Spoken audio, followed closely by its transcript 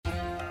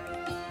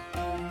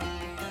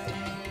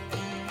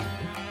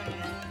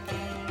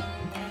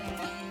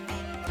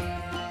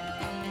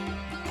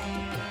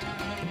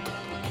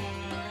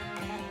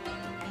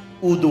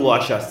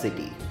Uduasha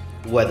city,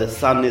 where the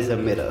sun is a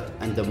mirror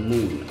and the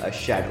moon a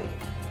shadow.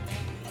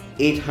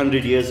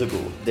 800 years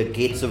ago, the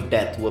gates of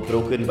death were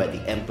broken by the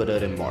Emperor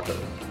Immortal.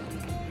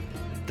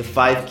 The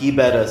five key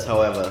bearers,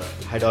 however,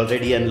 had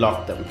already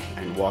unlocked them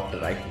and walked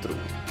right through.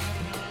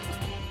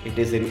 It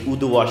is in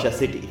Uduasha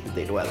city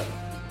they dwell.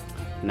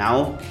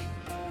 Now,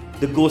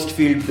 the ghost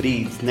field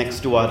breathes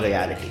next to our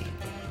reality,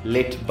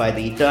 lit by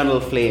the eternal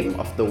flame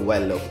of the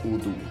well of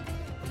Udu.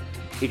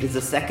 It is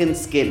a second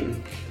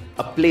skin,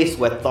 a place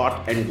where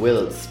thought and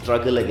will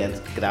struggle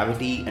against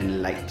gravity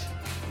and light.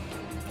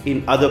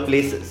 In other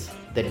places,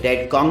 the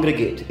dead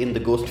congregate in the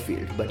ghost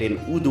field, but in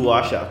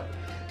Uduasha,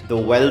 the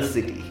well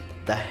city,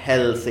 the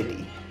hell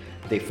city,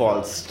 they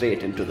fall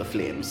straight into the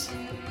flames.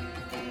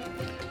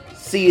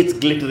 See its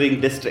glittering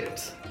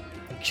districts: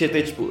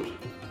 Kshitijpur,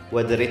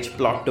 where the rich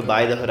plot to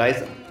buy the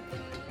horizon;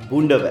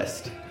 Bunda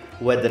West,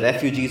 where the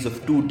refugees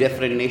of two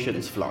different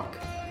nations flock;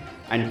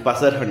 and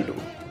Pasarhandu,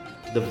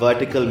 the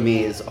vertical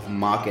maze of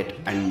market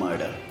and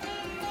murder.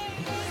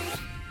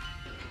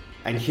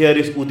 And here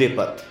is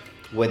Udepat,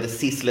 where the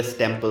ceaseless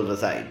temple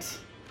resides.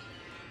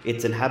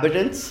 Its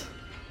inhabitants,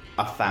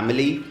 a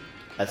family,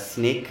 a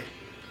snake,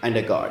 and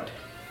a god.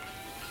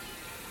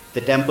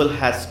 The temple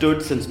has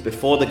stood since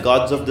before the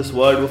gods of this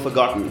world were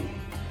forgotten.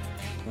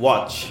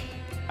 Watch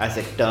as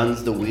it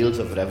turns the wheels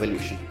of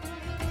revolution.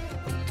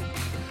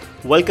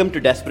 Welcome to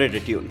Desperate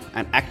Attune,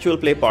 an actual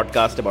play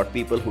podcast about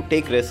people who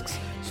take risks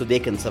so they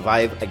can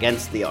survive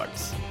against the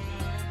odds.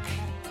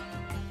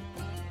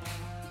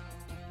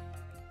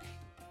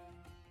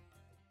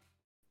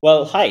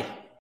 Well, hi.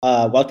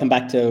 Welcome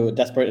back to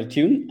Desperate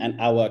Attune and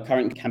our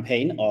current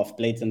campaign of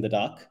Blades in the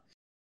Dark,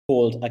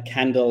 called A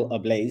Candle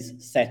Ablaze,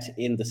 set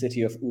in the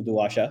city of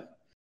Uduasha.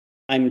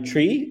 I'm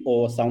Tree,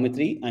 or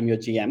Saumitri. I'm your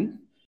GM,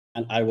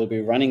 and I will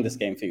be running this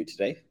game for you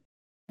today.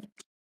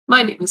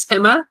 My name is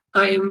Emma.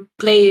 I am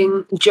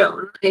playing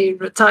Joan, a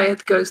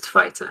retired ghost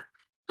fighter,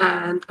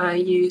 and I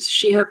use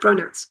she/her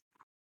pronouns.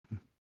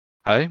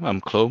 Hi, I'm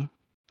Chloe.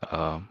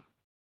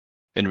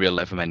 In real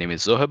life, my name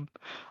is Zohab,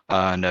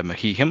 and I'm a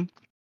he/him,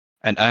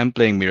 and I'm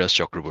playing Miraz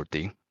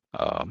Chakraborty,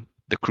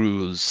 the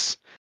crew's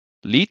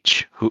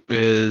leech, who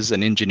is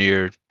an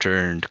engineer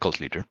turned cult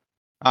leader.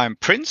 I'm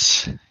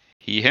Prince,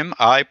 he/him.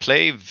 I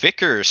play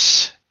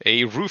Vickers,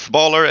 a roof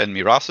baller and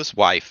Miraz's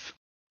wife.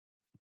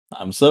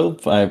 I'm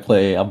Soap. I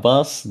play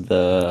Abbas,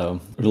 the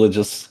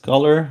religious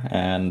scholar,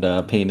 and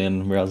Pain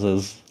in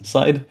Miraz's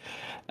side.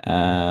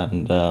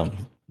 And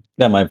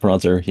my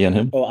pronouns are he and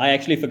him. Oh, I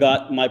actually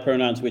forgot my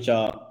pronouns, which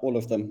are all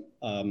of them.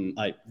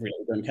 I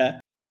really don't care.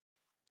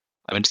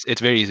 I mean,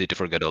 it's very easy to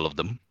forget all of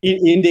them.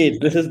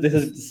 Indeed, this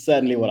is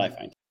certainly what I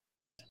find.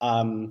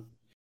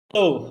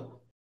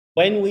 So,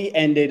 when we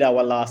ended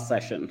our last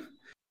session,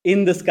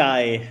 in the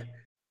sky,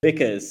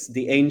 Vickers,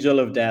 the angel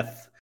of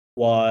death,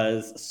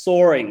 was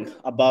soaring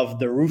above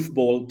the Roof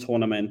Ball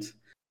tournament.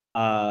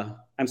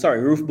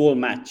 Roof Ball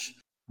match.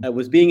 It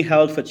was being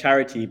held for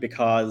charity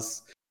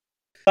because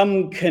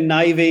some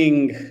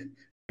conniving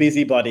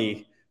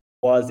busybody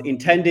was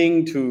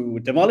intending to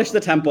demolish the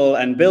temple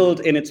and build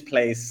in its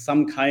place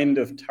some kind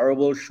of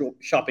terrible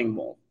shopping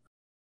mall.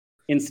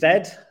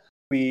 Instead,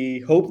 we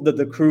hope that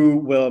the crew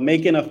will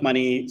make enough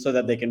money so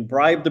that they can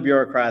bribe the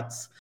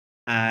bureaucrats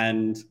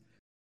and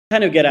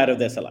kind of get out of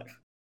this alive.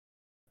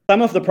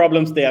 Some of the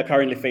problems they are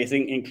currently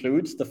facing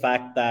includes the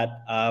fact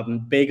that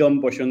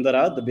Begum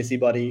Boshundara, the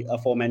busybody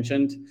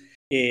aforementioned,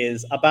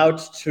 is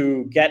about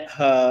to get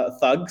her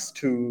thugs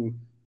to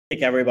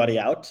take everybody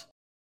out.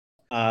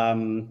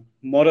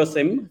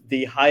 Morosim,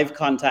 the hive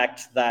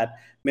contact that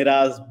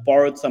Miraz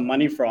borrowed some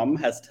money from,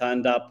 has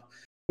turned up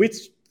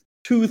with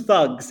two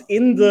thugs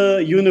in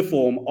the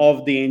uniform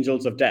of the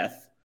Angels of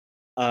Death,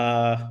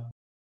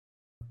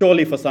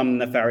 surely for some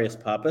nefarious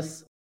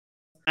purpose.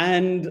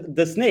 And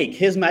the snake,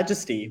 His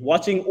Majesty,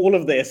 watching all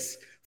of this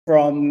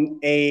from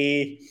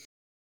a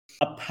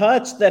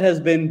perch that has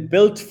been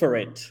built for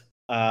it,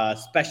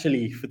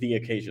 specially for the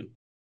occasion.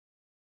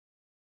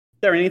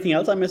 Is there anything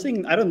else I'm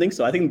missing? I don't think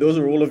so. I think those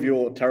are all of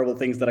your terrible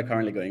things that are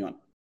currently going on.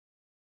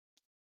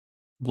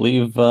 I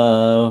believe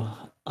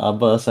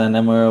Abbas and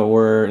Emma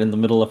were in the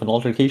middle of an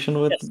altercation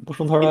with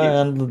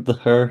Boshundara and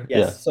her. Yes,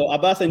 yeah. So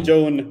Abbas and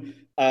Joan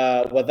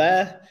were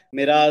there.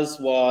 Miraz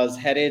was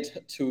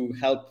headed to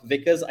help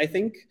Vickers, I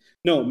think.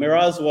 No,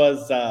 Miraz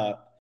was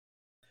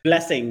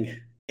blessing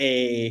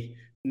a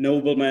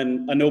noble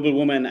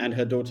woman and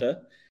her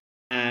daughter.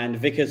 And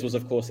Vickers was,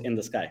 of course, in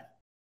the sky.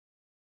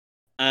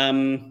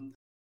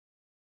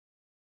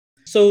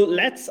 So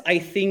let's, I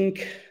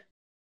think,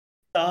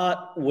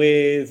 start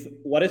with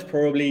what is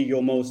probably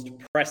your most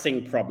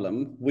pressing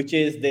problem, which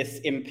is this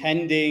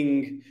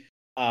impending,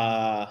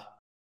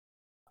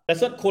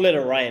 let's not call it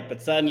a riot,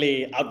 but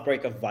certainly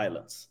outbreak of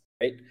violence,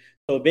 right?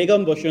 So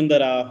Begum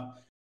Boshundara,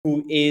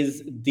 who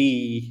is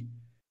the,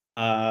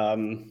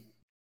 I'm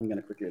going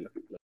to quickly look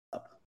it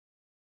up.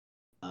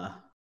 I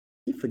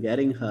keep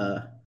forgetting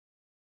her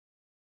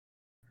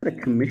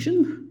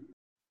commission?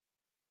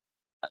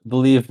 I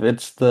believe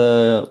it's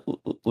the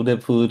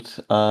Udaiput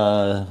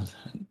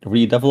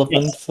Redevelopment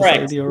Yes,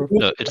 correct. Society, or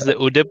No, it's the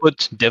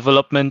Udaiput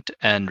Development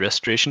and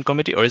Restoration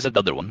Committee, or is it the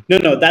other one?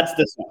 No, that's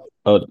this one.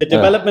 oh, The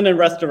development and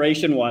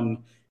restoration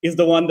one is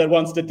the one that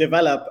wants to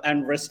develop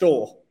and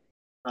restore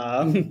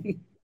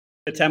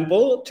the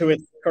temple to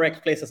its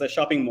correct place as a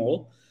shopping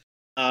mall.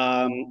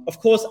 Of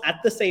course, at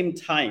the same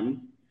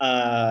time,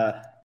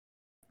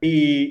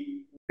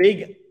 the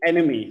big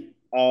enemy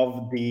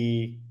of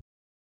the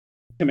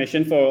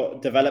Commission for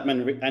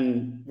Development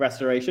and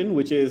Restoration,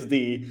 which is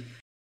the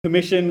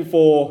Commission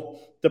for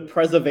the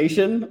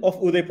Preservation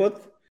of Udaipur,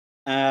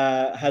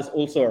 has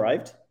also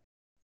arrived.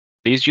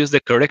 Please use the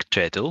correct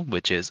title,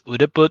 which is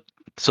Udaiput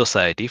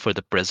Society for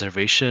the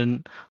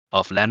Preservation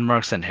of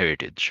Landmarks and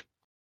Heritage.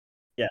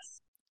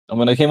 Yes.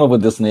 when I came up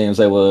with these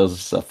names, I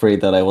was afraid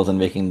that I wasn't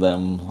making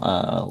them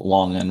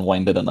long and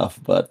winded enough.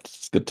 But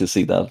it's good to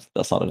see that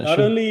that's not an Not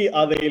issue. only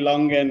are they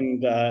long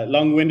and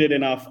long-winded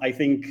enough, I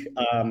think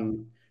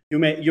you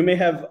may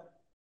have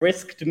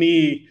risked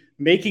me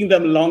making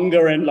them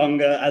longer and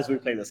longer as we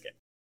play this game.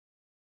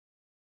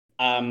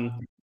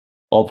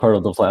 All part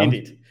of the plan.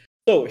 Indeed.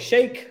 So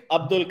Sheikh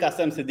Abdul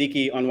Qasim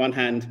Siddiqui on one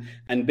hand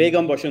and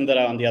Begum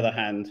Bashundara on the other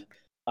hand,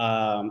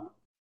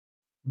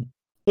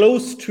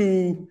 close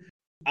to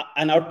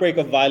an outbreak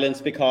of violence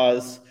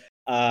because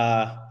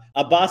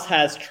Abbas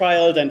has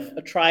tried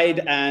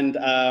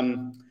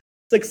and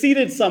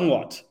succeeded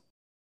somewhat,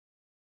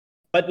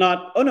 but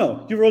not. Oh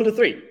no, you rolled a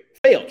 3,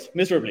 failed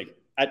miserably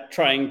at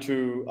trying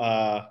to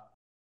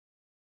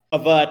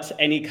avert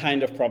any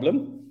kind of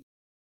problem.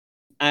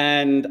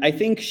 And I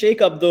think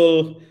Sheikh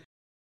Abdul,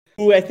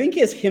 who I think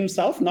is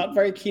himself not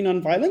very keen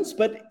on violence,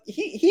 but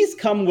he's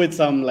come with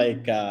some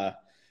like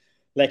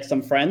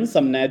some friends,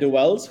 some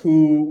ne'er-do-wells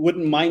who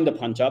wouldn't mind a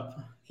punch up.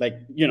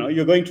 Like, you know,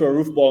 you're going to a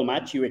roof ball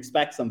match, you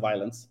expect some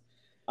violence.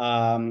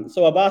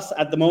 So Abbas,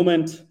 at the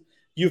moment,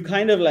 you've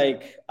kind of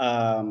like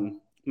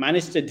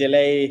managed to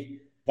delay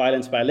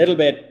violence by a little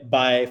bit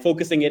by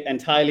focusing it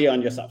entirely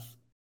on yourself.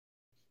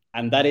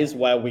 And that is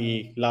where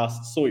we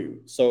last saw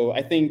you. So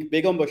I think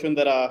Begum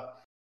Bashundara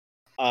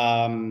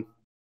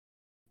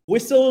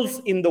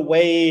whistles in the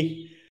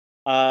way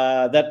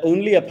that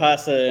only a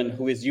person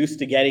who is used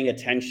to getting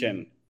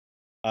attention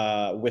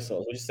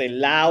whistles. We'll just say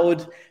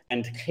loud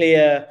and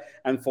clear.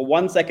 And for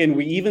 1 second,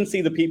 we even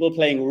see the people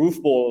playing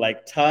roof ball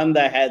like turn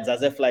their heads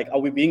as if like, are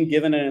we being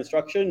given an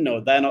instruction? No,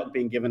 they're not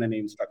being given any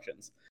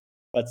instructions.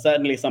 But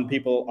certainly some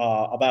people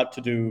are about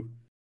to do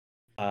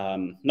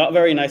not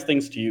very nice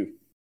things to you.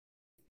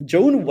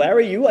 Joan, where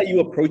are you? Are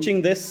you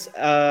approaching this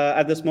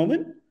at this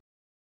moment?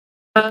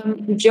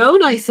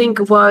 Joan, I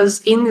think,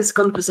 was in this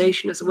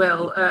conversation as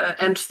well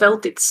and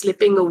felt it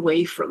slipping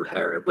away from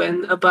her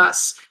when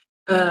Abbas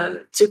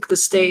took the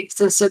stage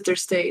and center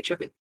stage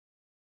of it.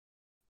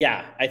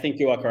 Yeah, I think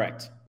you are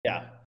correct.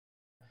 Yeah.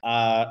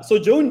 So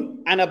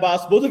Joan and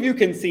Abbas, both of you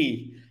can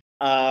see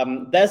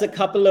there's a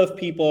couple of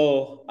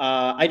people.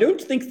 I don't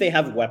think they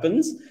have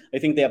weapons. I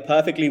think they are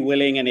perfectly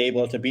willing and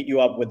able to beat you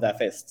up with their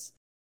fists.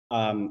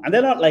 And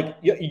they're not like,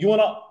 you are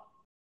not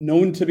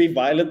known to be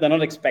violent. They're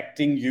not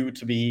expecting you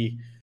to be,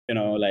 you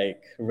know,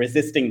 like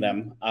resisting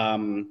them.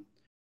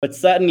 But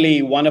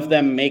certainly one of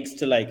them makes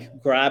to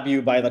like grab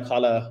you by the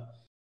collar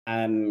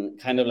and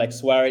kind of like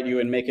swear at you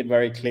and make it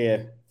very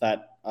clear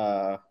that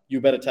you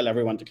better tell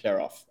everyone to clear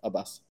off,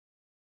 Abbas.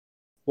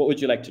 What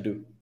would you like to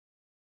do?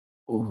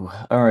 Ooh,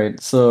 all right.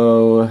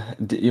 So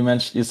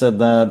you said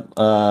that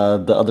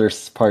the other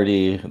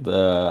party,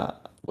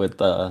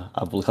 with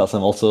Abul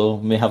Qasim, also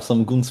may have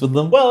some goons with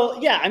them. Well,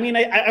 yeah. I mean,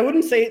 I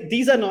wouldn't say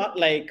these are not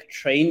like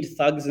trained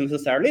thugs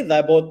necessarily.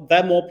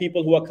 They're more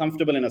people who are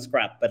comfortable in a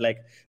scrap. But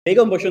like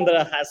Begum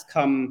Bashundara has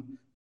come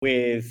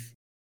with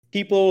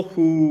people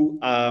who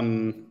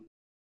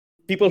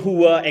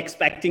were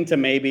expecting to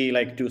maybe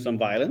like do some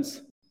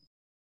violence.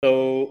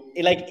 So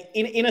like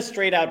in a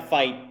straight out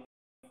fight,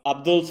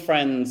 Abdul's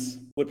friends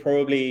would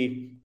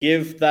probably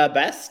give their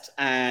best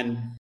and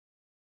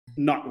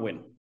not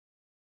win.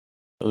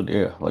 Oh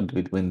dear, what did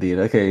we do indeed?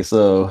 Okay,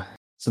 so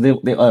they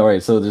all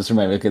right. So just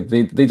remember, okay,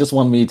 they just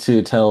want me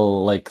to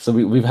tell, like, so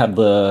we've had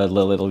the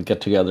little get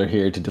together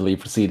here to delay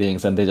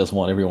proceedings, and they just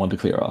want everyone to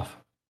clear off.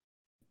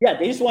 Yeah,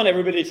 they just want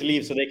everybody to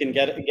leave so they can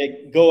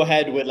go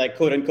ahead with like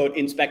quote unquote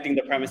inspecting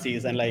the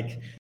premises and like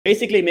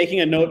basically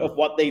making a note of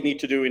what they need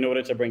to do in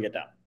order to bring it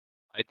down.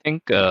 I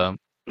think,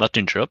 not to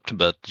interrupt,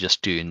 but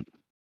just to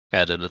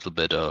add a little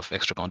bit of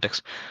extra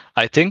context,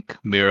 I think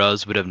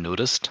Miraz would have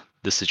noticed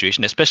this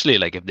situation, especially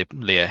like if they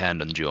lay a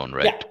hand on Joan,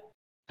 right? Yeah.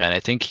 And I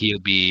think he'll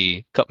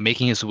be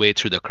making his way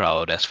through the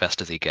crowd as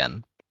fast as he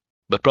can,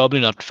 but probably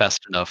not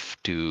fast enough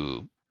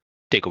to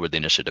take over the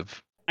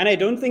initiative. And I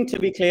don't think, to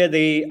be clear,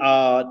 they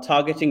are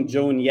targeting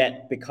Joan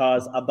yet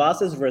because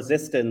Abbas's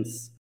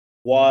resistance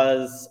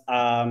was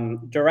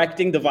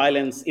directing the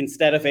violence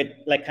instead of it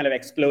like kind of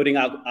exploding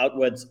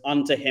outwards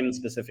onto him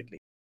specifically.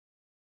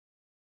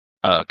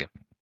 Okay,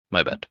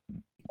 my bad.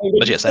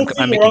 But yes, I'm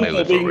making my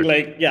way being forward.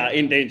 like, yeah,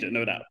 in danger,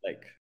 no doubt.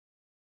 Like,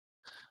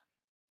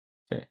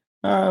 Okay.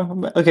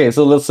 Okay,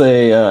 so let's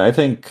say I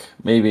think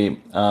maybe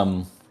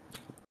Abbas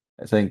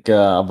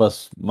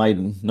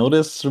might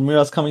notice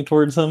Ramirez coming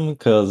towards him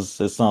because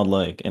it's not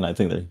like, and I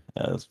think that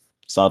it's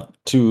not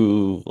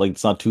too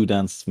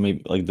dense.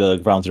 Maybe like the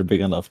grounds are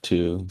big enough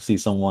to see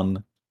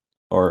someone,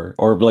 or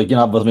like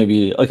Abbas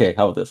maybe. Okay,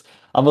 how about this?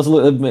 Abbas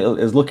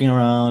is looking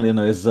around.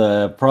 Is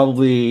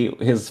probably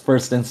his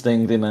first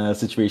instinct in a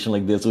situation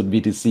like this would be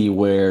to see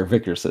where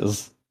Vickers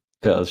is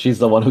because she's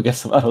the one who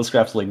gets out of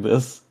scraps like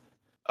this.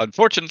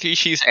 Unfortunately,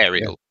 she's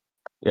Ariel.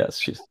 Yes,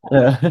 she's.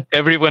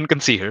 Everyone can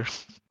see her.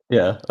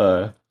 Yeah.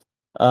 All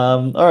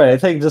right. I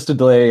think just to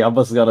delay,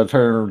 Abbas gotta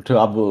turn to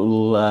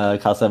Abul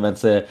Qasem and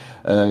say,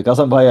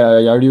 Qasem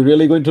bhai, are you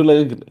really going to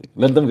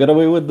let them get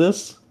away with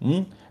this?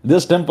 Hmm?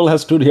 This temple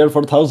has stood here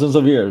for thousands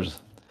of years,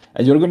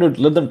 and you're going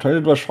to let them turn it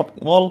into a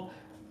shopping mall?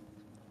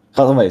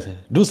 Qasem bhai,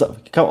 do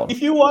something. Come on.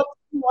 If you want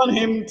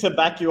him to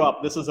back you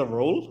up, this is a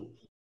role.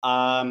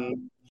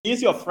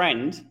 He's your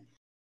friend,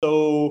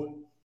 so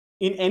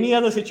in any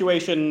other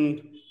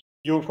situation,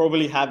 you'll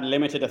probably have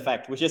limited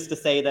effect, which is to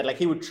say that like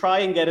he would try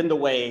and get in the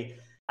way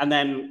and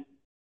then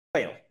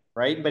fail,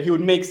 right? But he would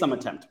make some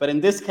attempt. But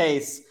in this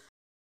case,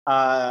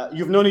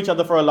 you've known each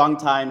other for a long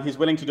time. He's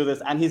willing to do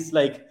this, and he's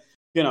like,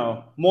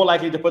 more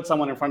likely to put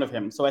someone in front of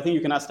him. So I think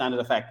you cannot stand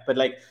an effect. But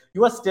like,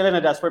 you are still in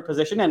a desperate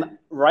position, and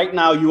right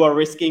now you are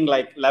risking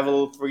like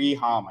level 3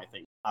 harm, I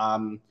think.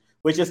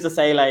 Which is to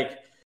say, like,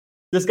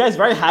 this guy's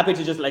very happy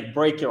to just like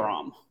break your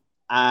arm,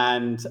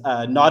 and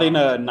not in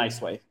a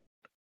nice way.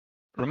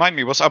 Remind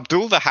me, was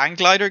Abdul the hang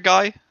glider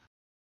guy?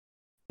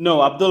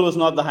 No, Abdul was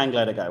not the hang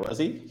glider guy, was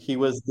he? He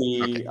was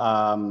the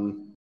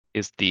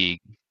He's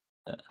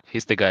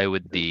the guy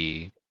with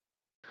the.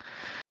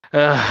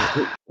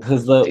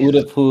 He's the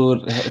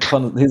Udaipur.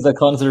 He's the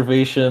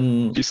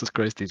conservation. Jesus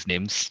Christ, these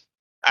names.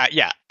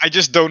 Yeah, I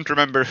just don't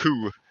remember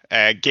who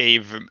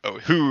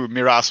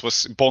Miraz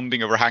was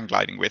bonding over hang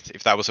gliding with,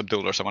 if that was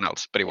Abdul or someone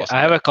else, but he wasn't.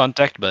 I have a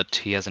contact, but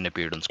he hasn't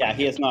appeared on screen. Yeah,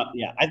 he has not.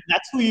 Yeah,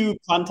 that's who you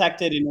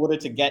contacted in order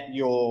to get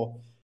your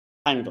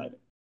hang glider.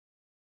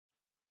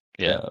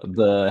 Yeah.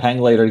 The hang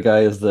glider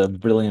guy is the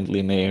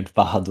brilliantly named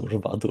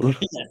Bahadur.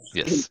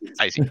 Yes,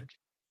 I see.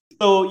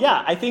 So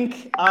yeah, I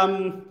think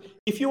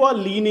if you are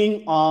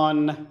leaning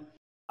on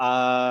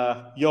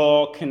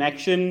your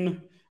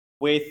connection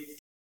with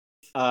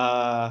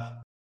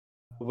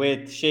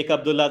Sheikh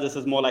Abdullah, this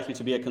is more likely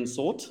to be a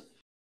consort.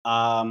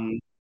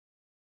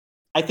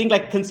 I think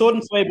like consort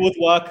and sway both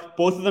work.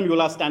 Both of them you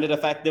will have standard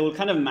effect. They will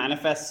kind of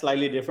manifest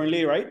slightly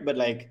differently, right? But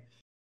like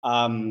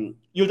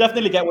you'll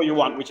definitely get what you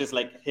want, which is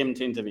like him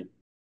to intervene.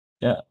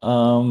 Yeah.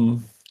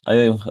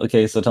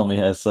 Okay, so tell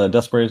me, as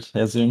desperate,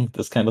 I assume,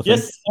 this kind of thing?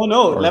 Yes. Oh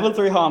no, level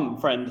 3 harm,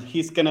 friend.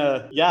 He's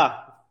gonna,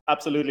 yeah,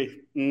 absolutely.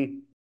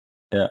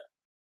 Yeah.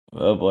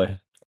 Oh boy.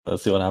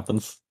 Let's see what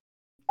happens.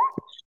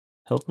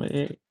 Help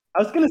me.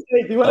 I was gonna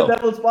say, do you want a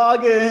devil's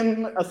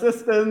bargain,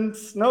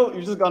 assistance? No,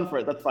 you've just gone for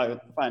it. That's fine.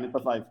 It's a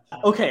 5.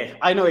 Okay,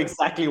 I know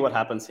exactly what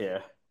happens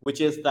here,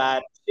 which is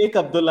that Sheikh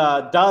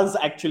Abdullah does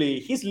actually,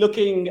 he's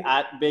looking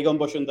at Begum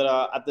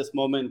Bashundara at this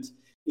moment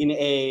in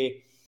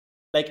a,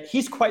 like,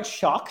 he's quite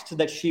shocked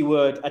that she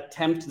would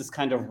attempt this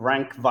kind of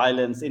rank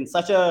violence in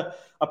such a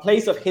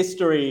place of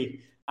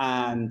history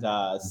and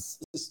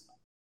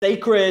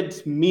sacred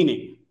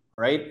meaning,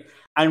 right?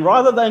 And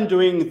rather than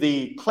doing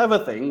the clever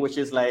thing, which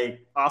is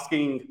like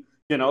asking,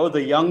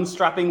 the young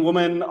strapping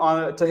woman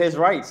to his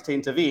right to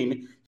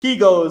intervene, he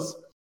goes,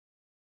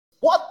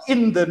 "What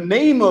in the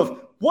name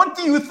of, what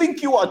do you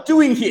think you are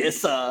doing here,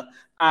 sir?"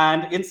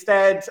 And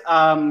instead,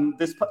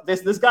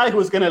 this guy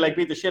who's gonna like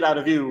beat the shit out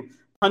of you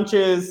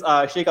punches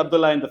Sheikh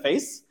Abdullah in the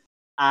face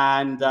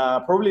and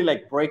probably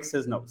like breaks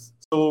his nose.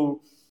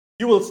 So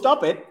you will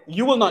stop it,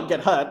 you will not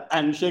get hurt,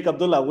 and Sheikh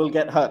Abdullah will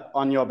get hurt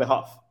on your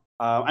behalf.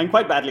 And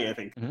quite badly, I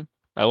think. Mm-hmm.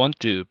 I want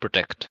to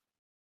protect.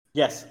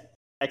 Yes,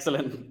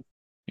 excellent.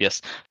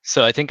 Yes,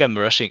 so I think I'm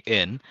rushing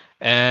in,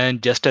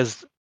 and just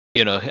as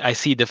I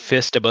see the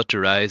fist about to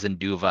rise and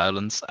do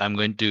violence, I'm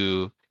going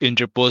to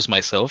interpose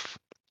myself.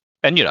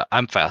 And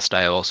I'm fast.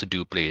 I also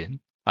do play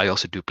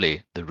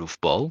the roof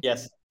ball.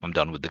 Yes. I'm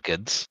done with the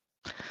kids.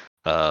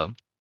 I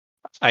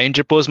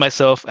interpose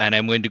myself, and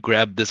I'm going to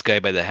grab this guy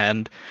by the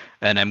hand,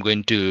 and I'm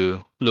going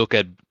to look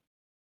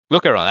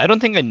around. I don't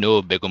think I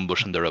know Begum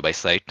Bashundara by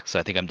sight, so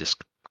I think I'm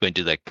just going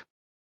to like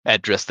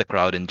address the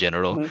crowd in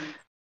general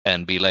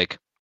and be like,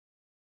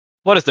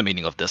 "What is the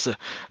meaning of this?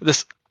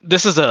 This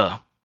is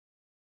a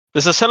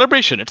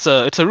celebration. It's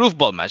a roof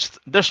ball match.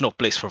 There's no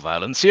place for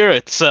violence here.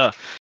 It's a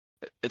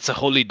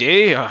holy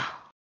day.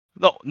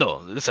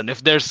 No. Listen,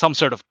 if there's some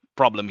sort of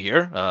problem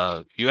here,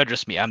 you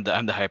address me. I'm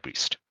the high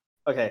priest."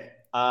 Okay.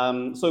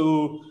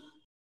 So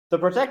the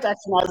protect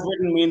action as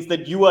written means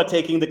that you are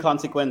taking the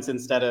consequence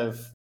instead of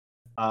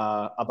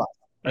Abbas,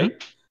 right?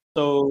 Mm-hmm.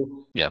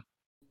 So yeah.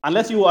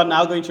 Unless you are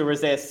now going to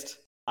resist,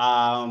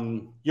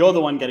 you're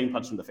the one getting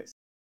punched in the face.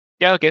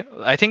 Yeah. Okay.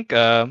 I think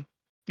yeah,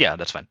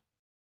 that's fine.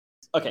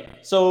 Okay.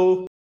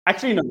 So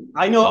actually, no.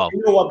 I know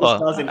what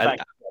this does. In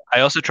fact, I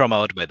also trauma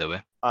out, by the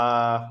way.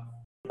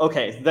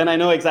 Okay, then I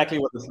know exactly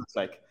what this looks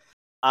like.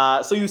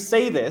 So you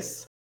say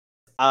this,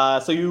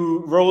 So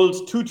you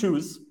rolled 2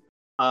 2s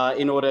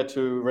in order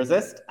to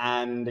resist,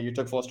 and you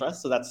took 4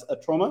 stress, so that's a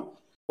trauma.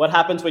 What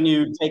happens when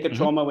you take a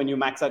trauma, when you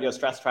max out your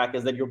stress track,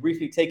 is that you're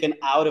briefly taken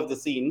out of the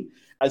scene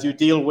as you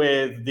deal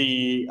with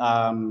the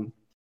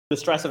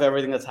stress of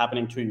everything that's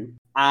happening to you.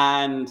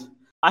 And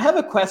I have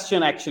a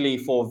question actually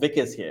for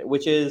Vickers here,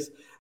 which is,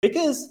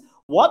 Vickers,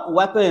 what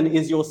weapon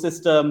is your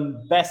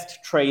system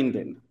best trained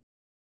in?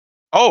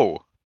 Oh,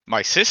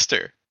 my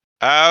sister.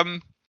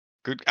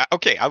 Good.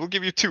 Okay, I will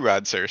give you 2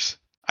 answers.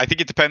 I think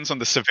it depends on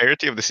the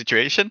severity of the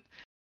situation.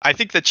 I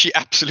think that she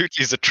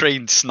absolutely is a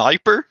trained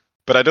sniper,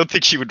 but I don't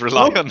think she would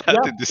rely on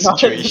that in this not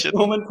situation. At this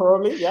moment,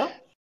 probably, yeah.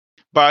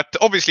 But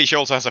obviously, she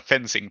also has a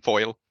fencing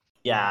foil.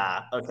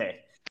 Yeah,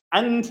 okay.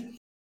 And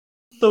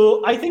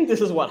so I think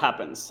this is what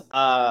happens.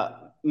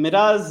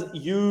 Miraz,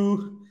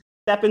 you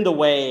step in the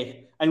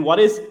way, and what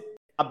is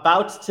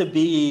about to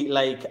be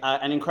like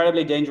an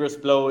incredibly dangerous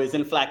blow is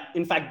in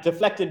fact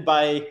deflected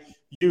by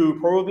you.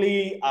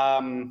 Probably,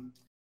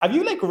 have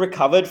you like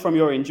recovered from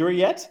your injury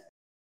yet?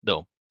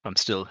 No, I'm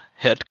still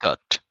head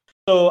cut.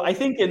 So I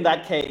think in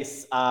that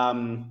case,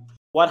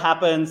 what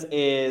happens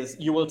is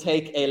you will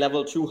take a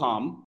level 2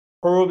 harm,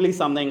 probably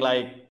something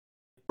like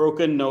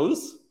broken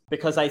nose,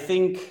 because I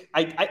think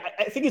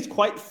it's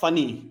quite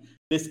funny,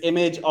 this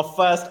image of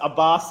first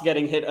Abbas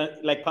getting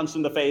hit, like punched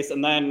in the face,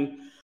 and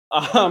then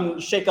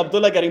Sheikh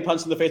Abdullah getting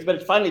punched in the face, but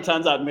it finally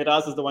turns out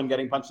Miraz is the one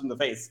getting punched in the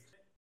face.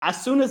 As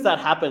soon as that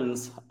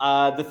happens,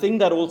 the thing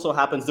that also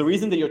happens, the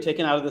reason that you're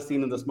taken out of the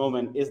scene in this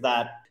moment is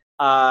that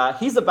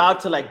he's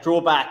about to like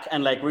draw back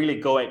and like really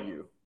go at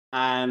you.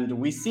 And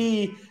we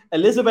see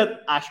Elizabeth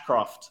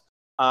Ashcroft,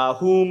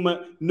 whom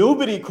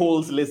nobody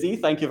calls Lizzie,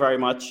 thank you very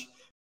much,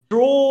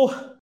 draw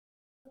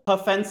her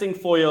fencing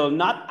foil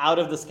not out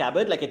of the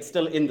scabbard, like it's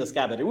still in the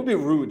scabbard. It would be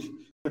rude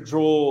to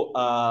draw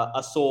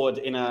a sword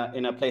in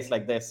a place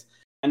like this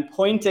and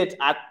point it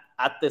at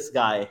this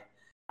guy.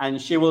 And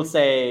she will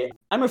say,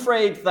 I'm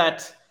afraid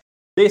that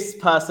this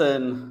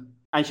person,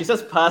 and she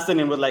says person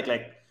in with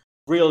like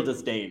real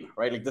disdain,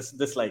 right? Like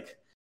this like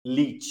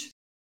leech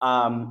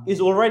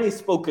is already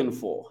spoken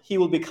for. He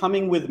will be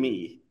coming with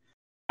me.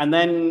 And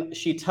then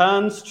she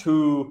turns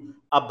to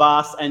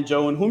Abbas and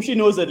Joan, whom she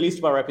knows at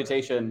least by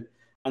reputation,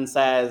 and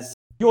says,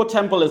 your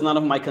temple is none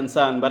of my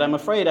concern, but I'm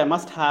afraid I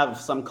must have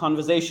some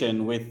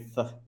conversation with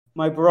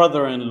my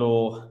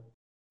brother-in-law.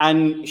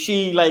 And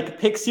she like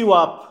picks you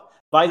up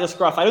by the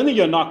scruff. I don't think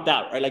you're knocked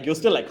out, right? Like you're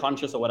still like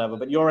conscious or whatever,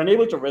 but you're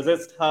unable to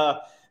resist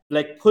her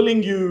like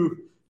pulling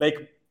you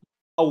like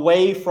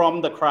away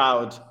from the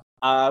crowd,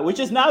 which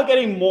is now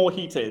getting more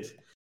heated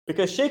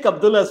because Sheikh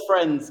Abdullah's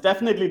friends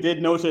definitely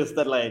did notice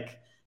that like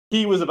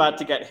he was about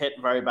to get hit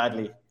very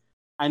badly.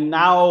 And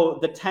now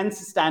the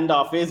tense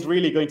standoff is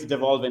really going to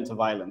devolve into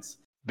violence.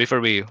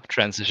 Before we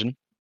transition,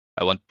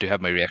 I want to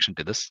have my reaction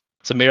to this.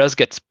 So Miraz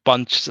gets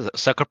punched,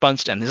 sucker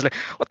punched, and he's like,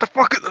 "What the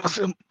fuck?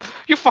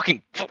 You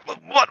fucking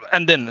what?"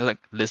 And then like,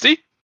 Lizzie,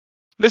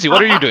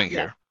 what are you doing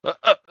here?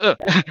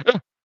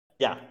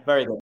 Yeah,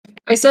 very good.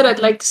 I said I'd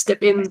like to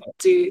step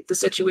into the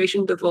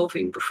situation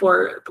devolving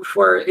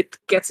before it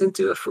gets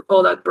into a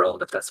all-out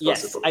brawl, if that's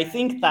possible. Yes, I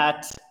think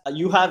that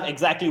you have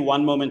exactly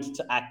 1 moment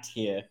to act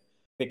here,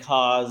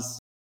 because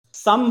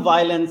some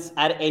violence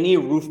at any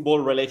roof ball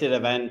related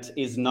event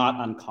is not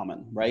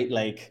uncommon, right?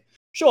 Like,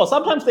 sure,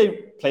 sometimes they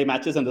play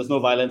matches and there's no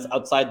violence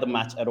outside the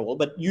match at all,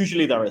 but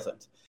usually there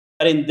isn't.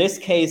 But in this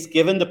case,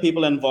 given the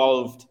people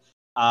involved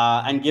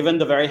and given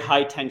the very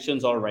high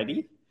tensions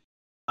already,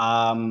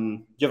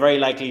 you're very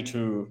likely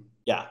to,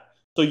 yeah.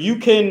 So you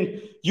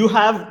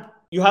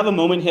have a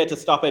moment here to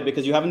stop it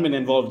because you haven't been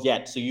involved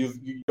yet. So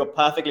you're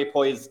perfectly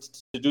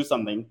poised to do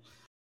something.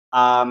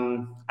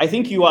 I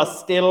think you are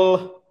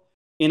still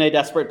in a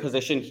desperate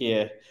position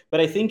here, but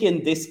I think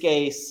in this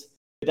case,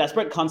 the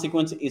desperate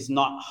consequence is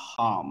not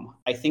harm.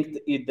 I think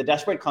the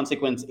desperate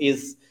consequence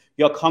is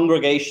your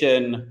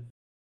congregation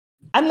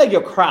and like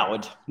your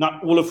crowd,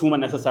 not all of whom are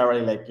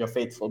necessarily like your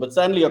faithful, but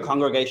certainly your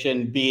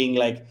congregation being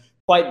like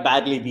quite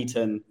badly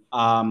beaten,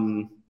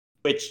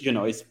 which, you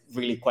know, is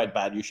really quite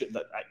bad. You should,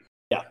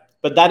 yeah,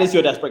 but that is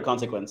your desperate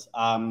consequence.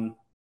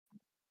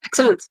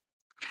 Excellent.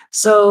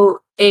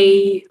 So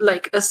a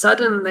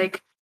sudden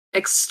like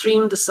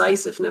extreme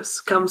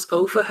decisiveness comes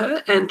over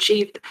her, and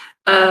she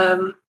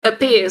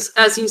appears,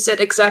 as you said,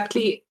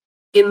 exactly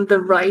in the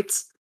right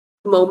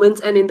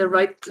moment and in the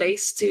right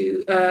place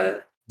to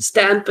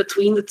stand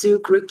between the two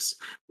groups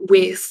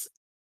with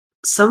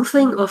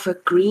something of a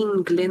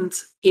green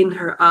glint in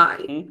her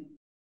eye,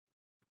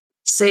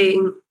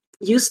 saying,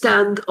 "You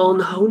stand on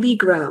holy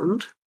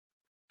ground,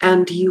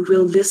 and you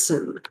will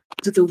listen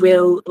to the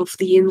will of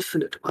the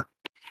Infinite One.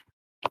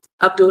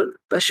 Abdul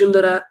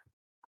Bashundara,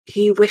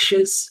 he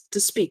wishes to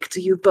speak to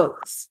you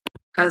both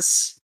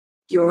as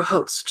your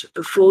host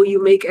before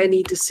you make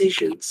any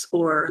decisions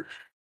or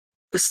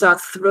start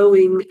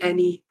throwing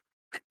any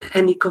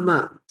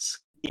commands."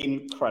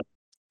 Incredible.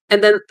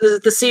 And then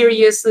the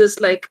seriousness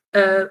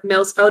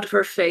melts out of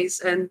her face,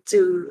 and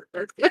to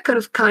a kind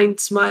of kind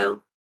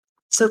smile.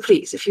 "So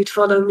please, if you'd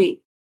follow me."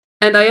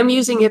 And I am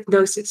using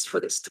hypnosis for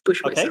this to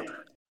push myself.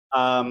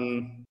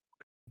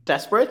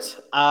 Desperate.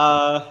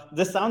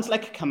 This sounds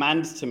like a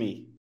command to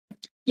me.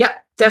 Yeah,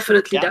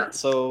 definitely Yeah. does.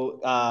 So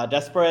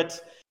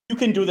desperate. You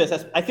can do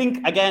this. I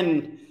think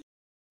again.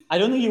 I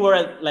don't think you were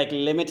at like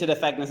limited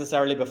effect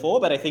necessarily before,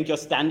 but I think your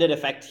standard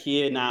effect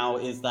here now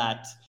is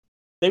that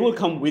they will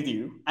come with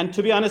you. And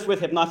to be honest, with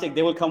Hypnotic,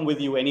 they will come with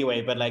you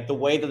anyway. But like the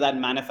way that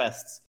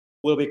manifests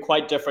will be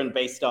quite different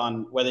based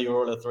on whether you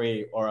roll a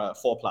 3 or a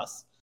 4+.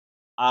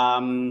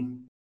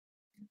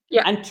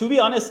 Yeah. And to be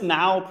honest,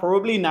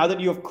 probably now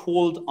that you have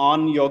called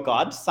on your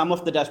god, some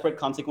of the desperate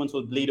consequence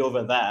will bleed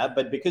over there.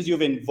 But because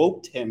you've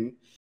invoked him,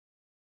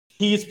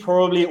 he's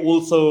probably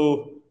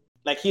also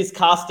like he's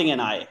casting an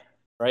eye.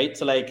 Right?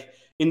 So like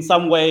in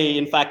some way,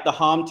 in fact, the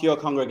harm to your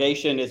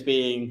congregation is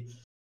being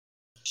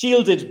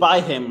shielded by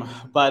him,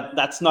 but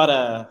that's not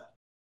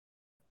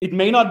it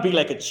may not be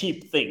like a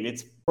cheap thing.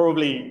 It's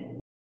probably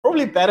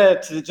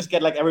better to just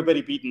get like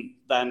everybody beaten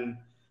than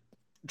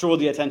draw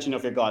the attention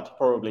of your god,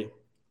 probably.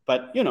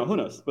 But who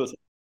knows? We'll see.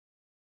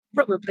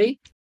 Probably.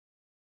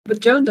 But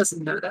Joan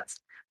doesn't know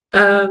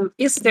that.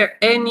 Is there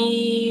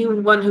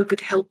anyone who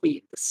could help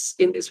me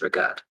in this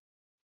regard?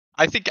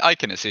 I think I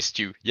can assist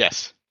you,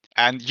 yes.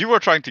 And you are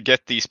trying to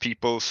get these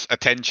people's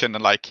attention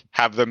and like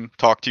have them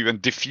talk to you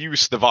and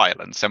diffuse the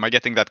violence. Am I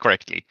getting that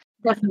correctly?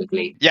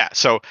 Definitely. Yeah,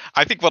 so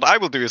I think what I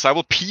will do is I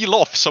will peel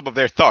off some of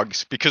their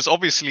thugs because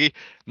obviously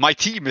my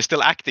team is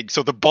still acting.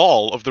 So the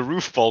ball of the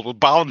roof ball will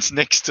bounce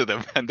next to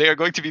them and they are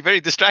going to be very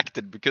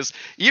distracted because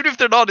even if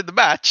they're not in the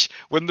match,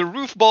 when the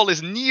roof ball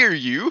is near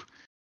you,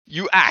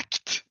 you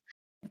act.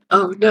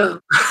 Oh no.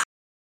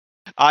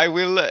 I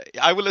will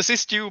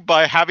assist you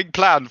by having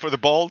planned for the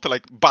ball to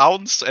like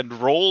bounce and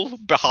roll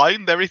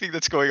behind everything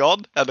that's going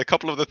on, and a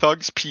couple of the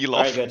thugs peel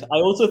off. Very good. I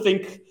also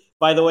think,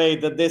 by the way,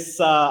 that this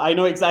I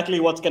know exactly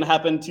what's going to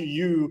happen to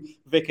you,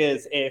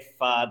 Vickers, if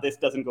this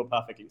doesn't go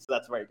perfectly. So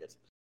that's very good.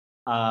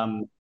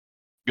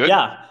 Good.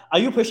 Yeah. Are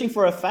you pushing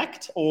for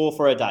effect or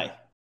for a die?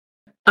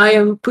 I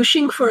am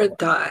pushing for a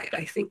die,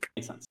 I think.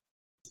 Makes sense.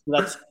 So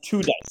that's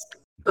 2 dice.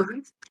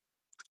 Okay.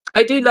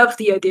 I do love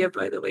the idea,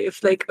 by the way, of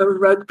like a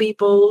rugby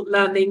ball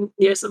landing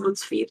near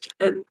someone's feet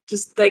and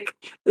just like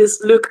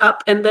this look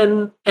up and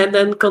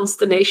then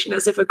consternation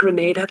as if a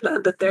grenade had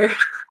landed there.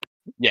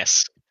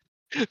 Yes.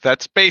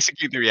 That's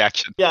basically the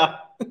reaction. Yeah.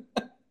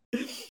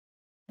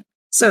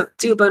 So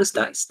 2 bonus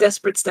dice.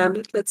 Desperate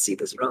standard. Let's see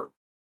this roll.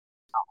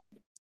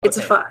 It's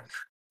a 5.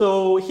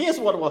 So here's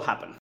what will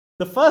happen.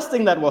 The first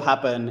thing that will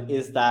happen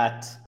is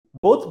that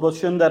both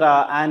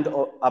Bashundara and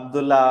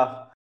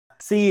Abdullah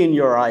see in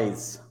your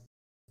eyes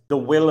the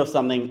will of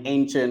something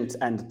ancient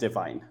and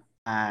divine.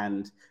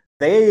 And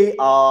they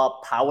are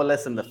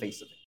powerless in the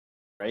face of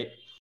it, right?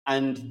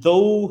 And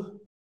though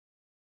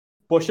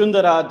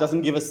Bashundara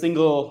doesn't give a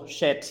single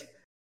shit,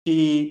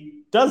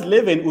 she does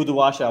live in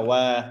Uduasha,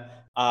 where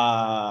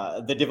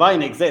the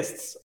divine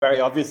exists,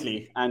 very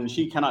obviously, and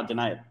she cannot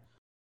deny it.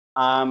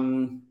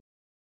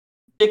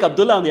 Sheikh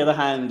Abdullah, on the other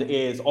hand,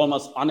 is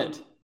almost on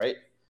it, right?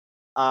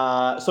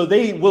 So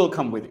they will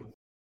come with you.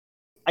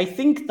 I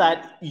think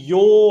that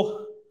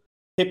your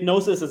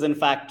hypnosis is in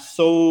fact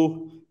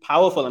so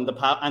powerful, and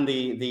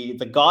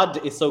the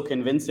god is so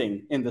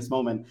convincing in this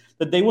moment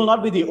that they will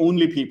not be the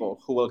only people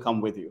who will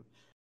come with you.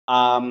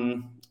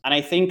 And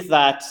I think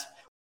that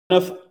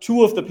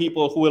two of the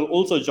people who will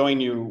also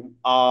join you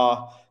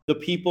are the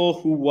people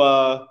who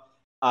were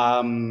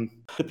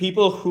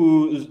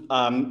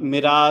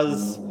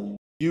Miraz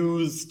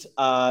used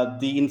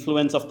the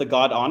influence of the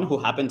god on, who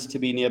happened to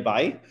be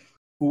nearby,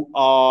 who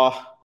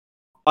are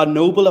a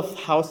noble of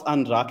House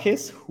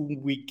Andrakis, who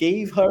we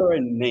gave her a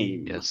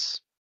name.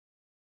 Yes.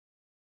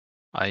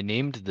 I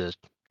named the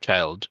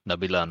child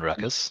Nabila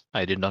Andrakis.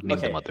 I did not name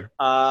the mother.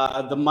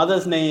 The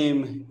mother's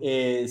name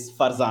is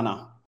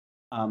Farzana.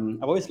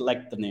 I've always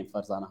liked the name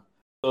Farzana.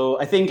 So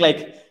I think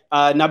like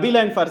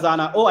Nabila and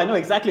Farzana, I know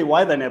exactly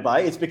why they're nearby.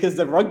 It's because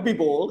the rugby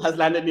ball has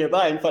landed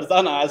nearby, and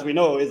Farzana, as we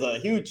know, is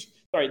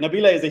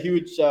Nabila is a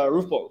huge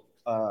roof ball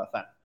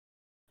fan.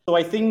 So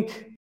I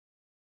think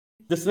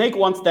the snake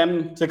wants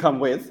them to come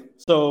with.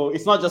 So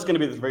it's not just going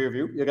to be the three of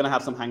you. You're going to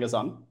have some hangers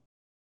on.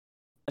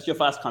 That's your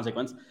first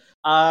consequence.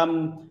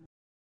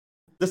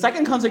 The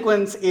second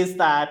consequence is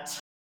that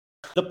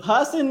the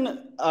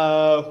person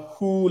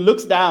who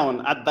looks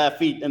down at their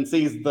feet and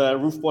sees the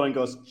roof ball and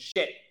goes,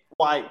 shit,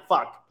 why,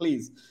 fuck,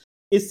 please,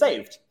 is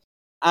saved.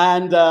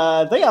 And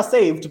they are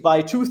saved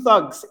by two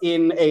thugs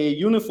in a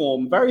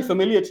uniform very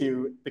familiar to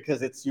you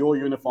because it's your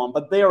uniform,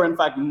 but they are in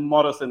fact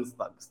Morrison's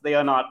thugs. They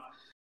are not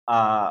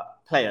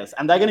players.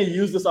 And they're going to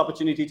use this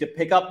opportunity to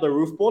pick up the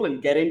roof ball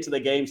and get into the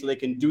game so they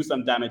can do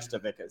some damage to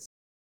Vickers.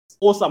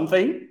 Or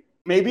something.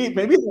 Maybe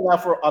they're there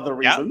for other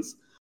reasons.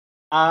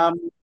 Yeah.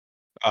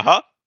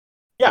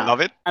 Yeah. I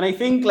love it. And I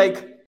think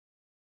like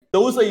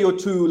those are your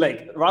two,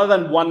 like, rather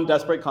than one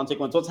desperate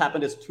consequence, what's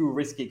happened is two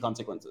risky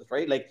consequences,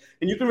 right? Like,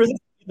 and you can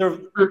resist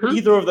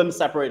either of them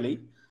separately.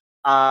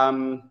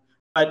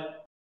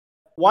 But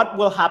what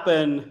will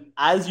happen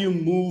as you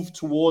move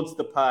towards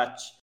the perch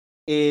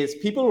is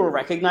people will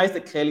recognize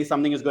that clearly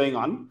something is going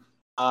on.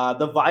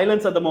 The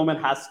violence at the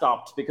moment has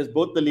stopped because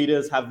both the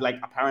leaders have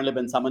apparently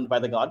been summoned by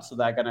the gods, so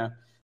they're gonna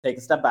take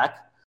a step back.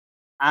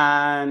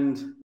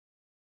 And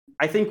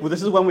I think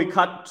this is when we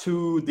cut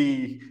to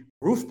the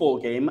roof ball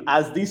game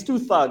as these two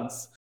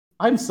thugs.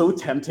 I'm so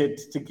tempted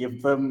to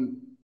give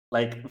them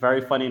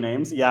very funny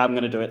names. Yeah, I'm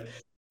gonna do it.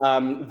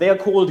 They are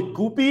called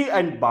Goopy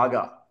and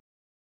Baga.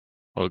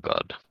 Oh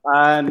God.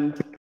 And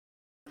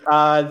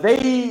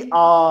they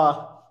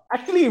are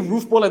actually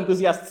roof ball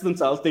enthusiasts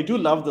themselves. They do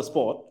love the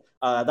sport.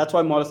 That's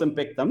why Morrison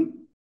picked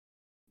them.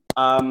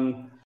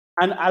 And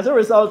as a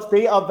result,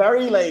 they are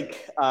very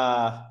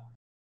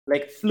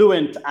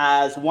fluent,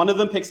 as one of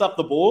them picks up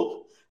the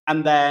ball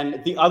and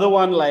then the other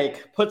one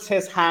puts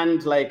his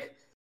hand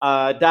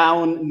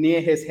down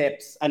near his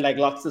hips and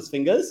locks his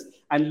fingers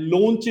and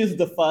launches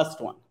the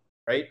first one,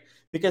 right?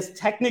 Because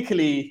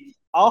technically,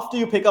 after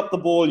you pick up the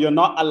ball, you're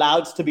not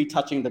allowed to be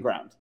touching the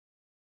ground.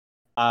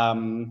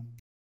 And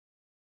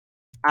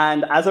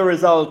as a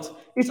result,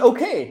 it's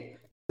okay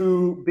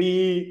to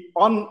be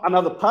on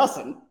another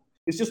person.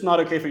 It's just not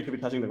okay for you to be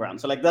touching the ground.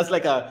 So there's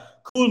a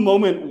cool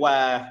moment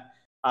where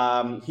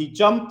he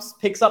jumps,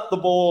 picks up the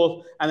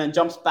ball, and then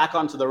jumps back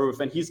onto the roof,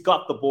 and he's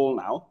got the ball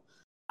now.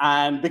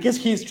 And because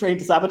he's trained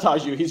to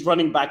sabotage you, he's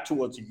running back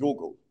towards your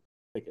goal.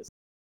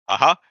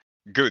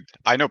 Good.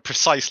 I know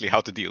precisely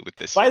how to deal with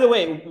this. By the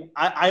way,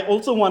 I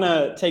also want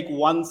to take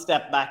one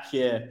step back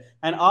here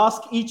and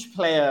ask each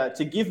player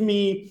to give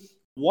me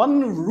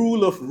one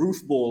rule of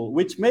roof ball,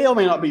 which may or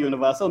may not be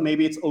universal.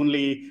 Maybe it's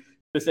only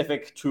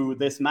specific to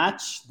this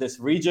match, this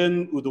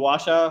region,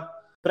 Uduasha.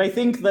 But I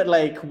think that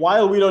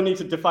while we don't need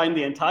to define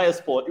the entire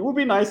sport, it would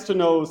be nice to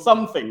know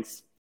some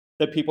things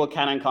that people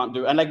can and can't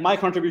do. And my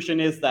contribution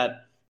is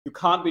that you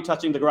can't be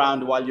touching the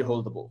ground while you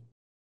hold the ball.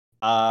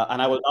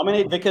 And I will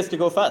nominate Vickers to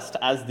go first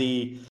as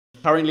the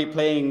currently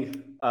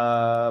playing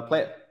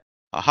player.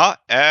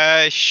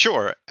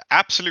 Sure,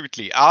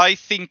 absolutely. I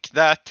think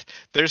that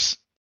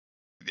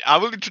I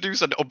will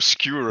introduce an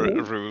obscure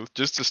rule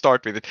just to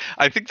start with it.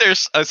 I think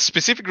there's a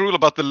specific rule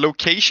about the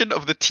location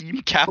of the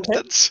team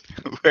captains,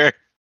 where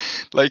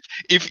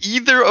if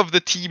either of the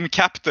team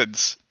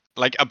captains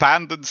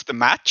abandons the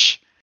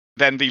match,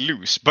 then they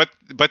lose. But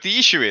the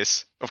issue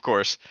is, of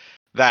course,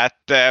 that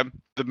the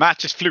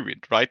match is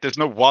fluid, right? There's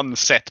no one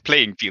set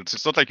playing field. So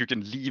it's not like you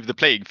can leave the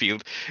playing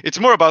field. It's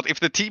more about if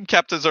the team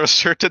captains are a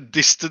certain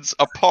distance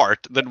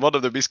apart, then one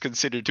of them is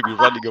considered to be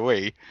running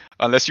away,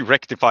 unless you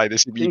rectify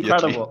this immediately.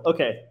 Incredible.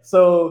 Okay,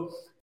 so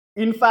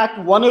in fact,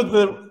 one of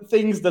the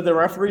things that the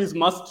referees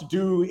must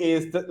do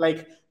is that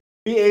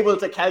be able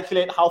to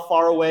calculate how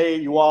far away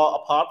you are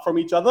apart from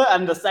each other,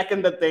 and the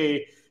second that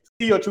they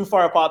see you're too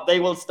far apart,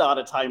 they will start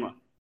a timer.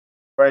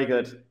 Very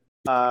good.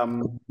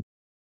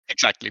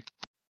 Exactly.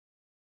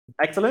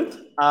 Excellent.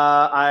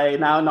 I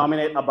now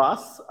nominate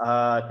Abbas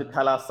to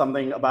tell us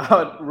something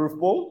about roof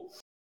ball.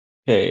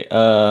 Okay,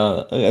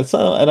 it's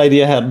an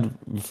idea I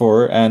had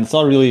before, and it's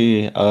not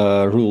really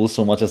a rule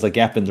so much as a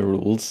gap in the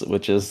rules,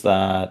 which is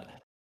that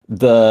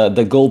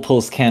the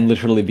goalpost can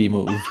literally be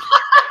moved.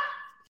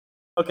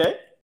 Okay.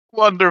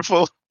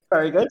 Wonderful.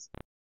 Very good.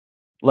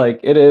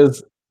 It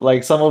is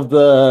some of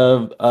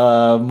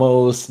the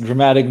most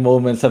dramatic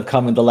moments have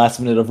come in the last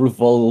minute of roof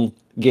ball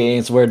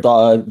games where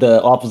the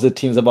opposite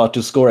team's about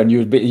to score and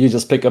you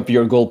just pick up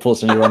your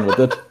goalpost and you run with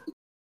it.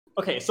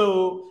 Okay,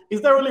 so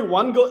is there only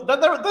one goal?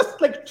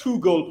 There's two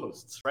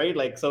goalposts,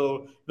 right?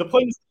 So the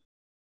points.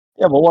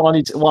 Yeah, but one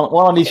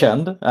on each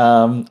end.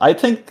 I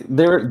think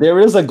there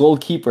is a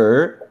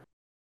goalkeeper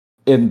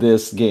in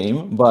this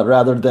game, but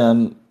rather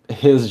than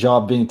his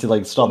job being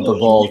to stop the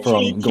ball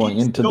from going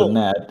into the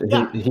net,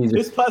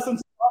 this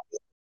person's.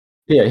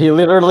 Yeah, he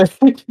literally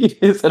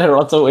is and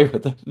runs away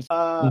with it.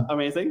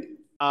 Amazing.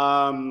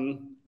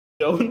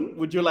 Joan,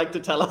 would you like to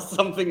tell us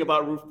something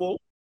about roof ball?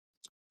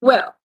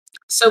 Well,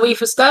 so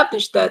we've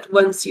established that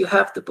once you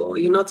have the ball,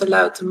 you're not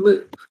allowed to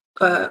move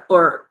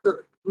or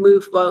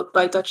move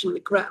by touching the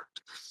ground.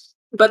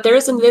 But there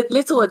is a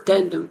little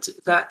addendum to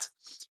that,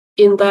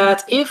 in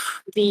that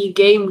if the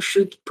game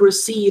should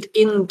proceed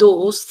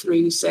indoors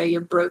through, say,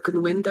 a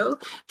broken window,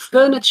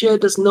 furniture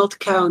does not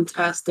count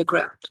as the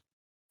ground.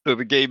 So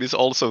the game is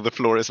also the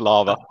floor is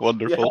lava.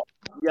 Wonderful.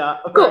 Yeah,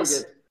 very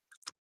good.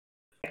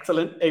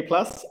 Excellent, A+.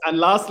 And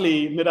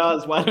lastly,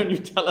 Miraz, why don't you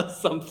tell us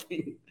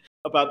something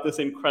about this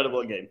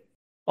incredible game?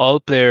 All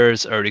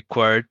players are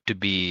required to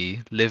be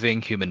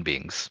living human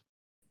beings.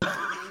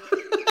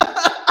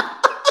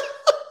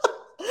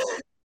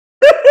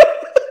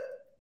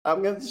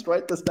 I'm going to just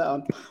write this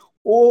down.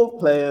 All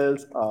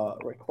players are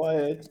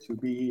required to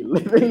be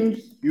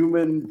living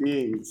human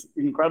beings.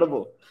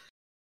 Incredible.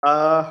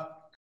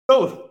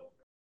 So,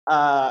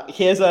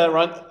 here's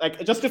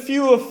just a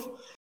few of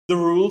the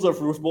rules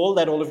of roof ball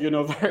that all of you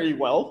know very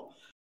well.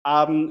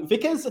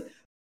 Vickers,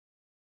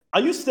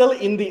 are you still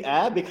in the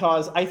air?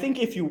 Because I think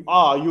if you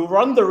are, you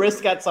run the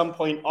risk at some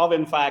point of,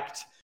 in fact,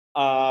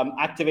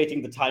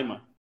 activating the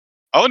timer.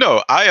 Oh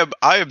no, I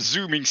am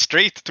zooming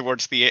straight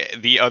towards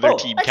the other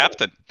team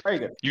captain. Very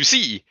good. You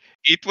see,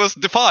 it was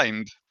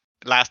defined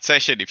last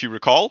session, if you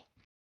recall,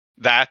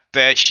 that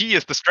she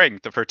is the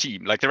strength of her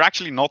team. Like, they're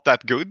actually not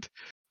that good,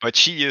 but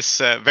she is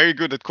very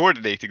good at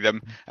coordinating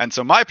them. And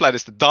so my plan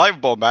is to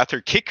dive bomb at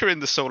her, kick her in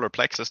the solar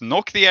plexus,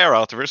 knock the air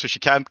out of her so she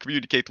can't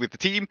communicate with the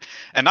team.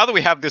 And now that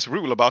we have this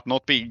rule about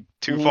not being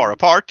too far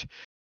apart,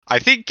 I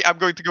think I'm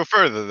going to go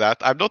further than that.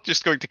 I'm not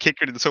just going to kick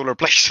her in the solar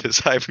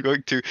plexus. I'm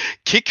going to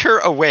kick her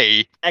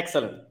away.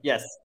 Excellent.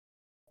 Yes.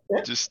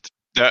 Just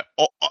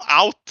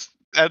out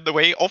and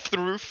away, off the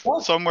roof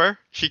somewhere.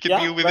 She can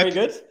deal with very it.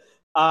 Good.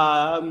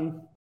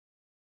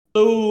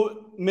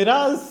 So,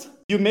 Miraz,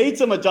 you made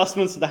some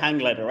adjustments to the hang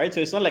glider, right?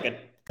 So it's not like a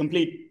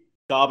complete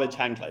garbage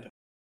hang glider.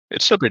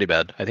 It's still pretty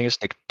bad. I think it's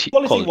like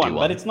quality one,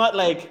 but it's not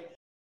like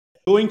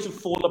going to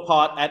fall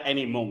apart at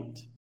any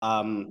moment.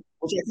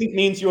 Which I think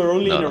means you are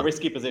only in a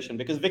risky position,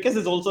 because Vickers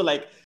is also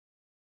like,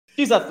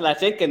 she's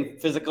athletic and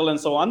physical and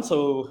so on,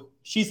 so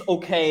she's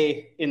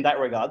okay in that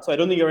regard. So I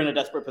don't think you're in a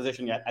desperate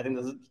position yet. I think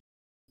this is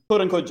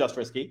quote unquote just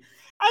risky.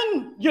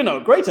 And,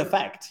 great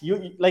effect.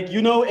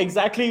 You know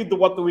exactly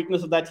what the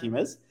weakness of that team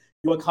is.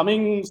 You are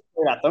coming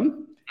straight at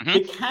them. Mm-hmm.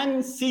 They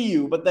can see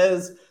you, but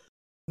there's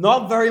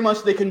not very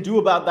much they can do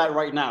about that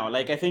right now.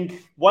 Like, I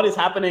think what is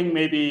happening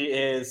maybe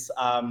is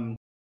the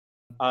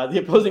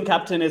opposing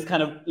captain is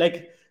kind of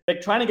like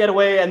trying to get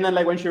away, and then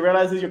like when she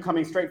realizes you're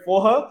coming straight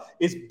for her,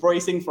 is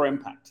bracing for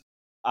impact.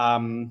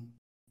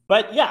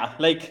 But yeah,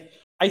 like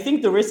I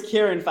think the risk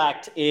here, in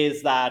fact,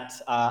 is that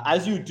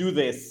as you do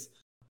this,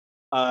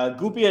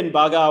 Goopy and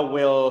Baga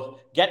will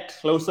get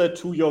closer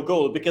to your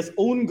goal, because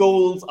own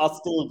goals are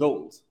still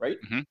goals, right?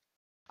 Mm-hmm.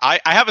 I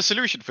have a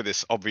solution for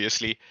this,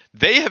 obviously.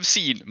 They have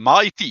seen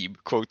my team,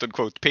 quote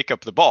unquote, pick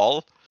up the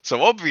ball.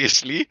 So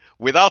obviously,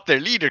 without their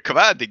leader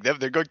commanding them,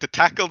 they're going to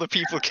tackle the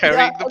people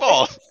carrying the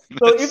ball.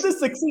 So if this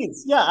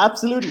succeeds,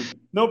 absolutely.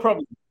 No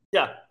problem.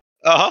 Yeah.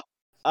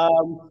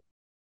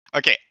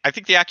 Okay, I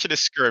think the action is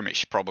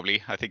skirmish,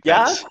 probably. I think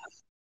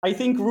I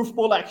think roof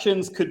ball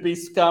actions could be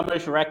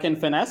skirmish, wreck, and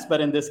finesse,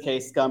 but in this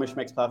case, skirmish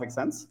makes perfect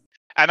sense.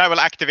 And I will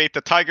activate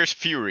the Tiger's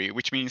Fury,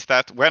 which means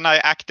that when I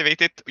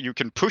activate it, you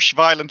can push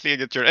violently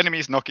against your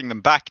enemies, knocking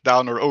them back,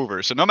 down, or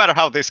over. So no matter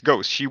how this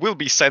goes, she will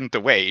be sent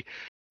away.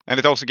 And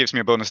it also gives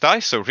me a bonus die,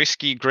 so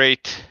risky,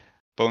 great,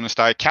 bonus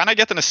die. Can I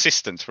get an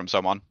assistance from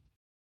someone?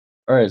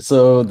 All right,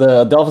 so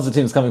the opposite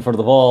team is coming for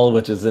the ball,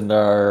 which is in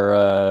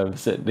our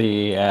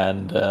vicinity,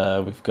 and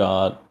we've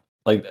got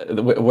like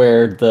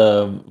where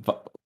the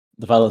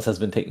violence has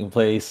been taking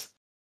place.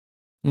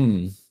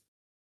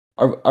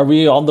 Are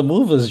we on the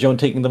move? Is Joan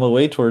taking them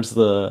away towards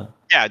the?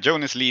 Yeah,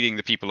 Joan is leading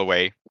the people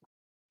away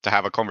to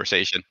have a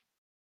conversation.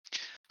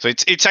 So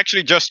it's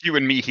actually just you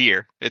and me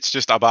here. It's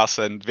just Abbas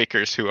and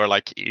Vickers who are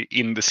like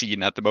in the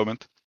scene at the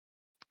moment.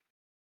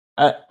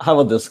 How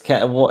about this?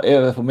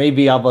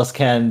 Maybe Abbas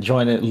can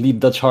join it,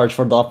 lead the charge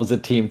for the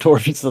opposite team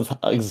towards the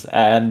thugs,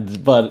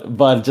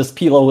 but just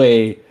peel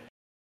away.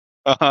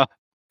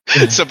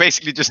 So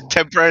basically, just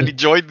temporarily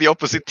join the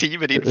opposite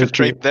team and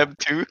infiltrate them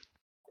too.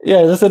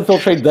 Yeah, just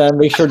infiltrate them.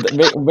 Make sure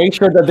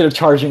that they're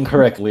charging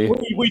correctly.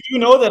 We do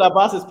know that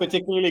Abbas is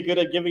particularly good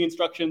at giving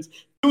instructions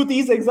to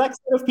these exact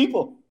set of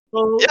people.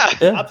 So,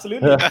 yeah,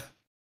 absolutely. Yeah.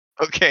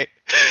 Okay,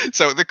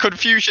 so the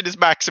confusion is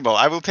maximal.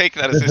 I will take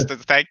that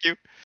assistance. Thank you.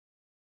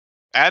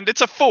 And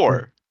it's a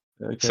 4.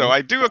 Okay. So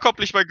I do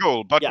accomplish my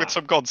goal, but with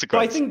some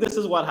consequence. So I think this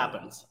is what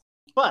happens.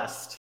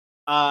 First,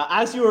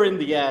 as you're in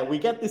the air, we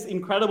get this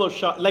incredible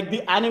shot, like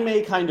the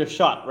anime kind of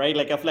shot, right?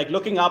 Like of like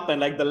looking up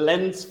and like the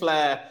lens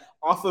flare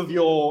off of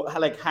your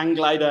like hang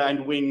glider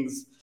and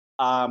wings.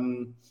 But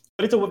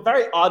it's a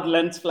very odd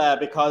lens flare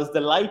because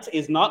the light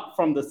is not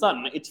from the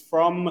sun. It's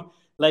from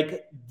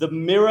like the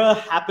mirror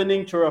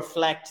happening to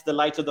reflect the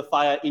light of the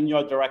fire in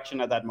your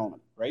direction at that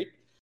moment, right?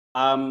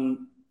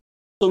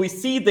 So we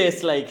see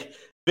this like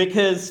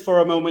Vickers for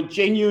a moment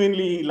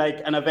genuinely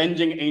like an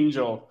avenging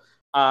angel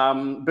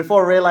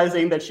before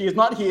realizing that she is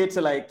not here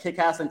to like kick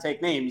ass and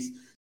take names.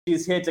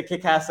 She's here to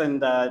kick ass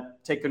and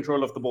take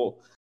control of the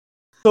ball.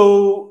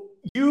 So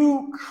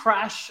you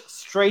crash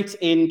straight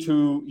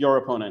into your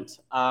opponent.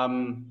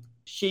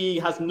 She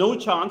has no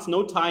chance,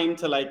 no time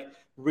to like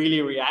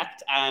really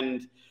react,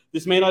 and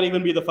this may not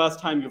even be the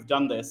first time you've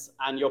done this,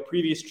 and your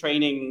previous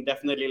training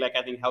definitely like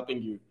I think helping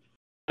you.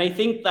 And I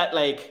think that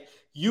like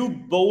you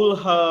bowl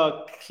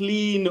her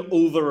clean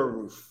over a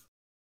roof.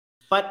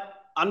 But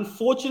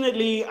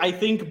unfortunately, I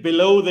think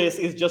below this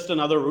is just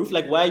another roof,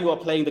 like where you are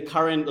playing the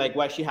current, like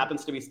where she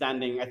happens to be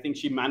standing. I think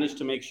she managed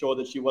to make sure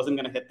that she wasn't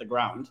going to hit the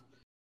ground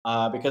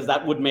because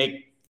that would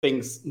make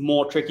things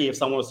more tricky if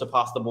someone was to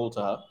pass the ball to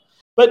her.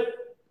 But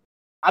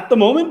at the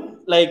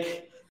moment,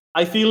 like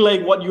I feel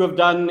like what you have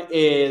done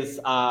is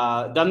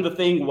done the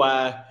thing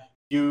where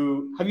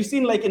have you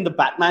seen like in the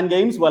Batman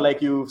games where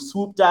like you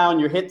swoop down,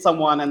 you hit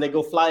someone and they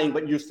go flying,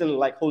 but you're still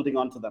like holding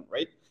on to them,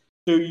 right?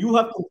 So you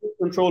have complete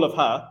control of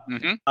her,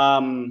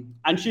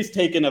 and she's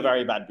taken a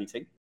very bad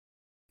beating.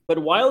 But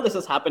while this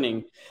is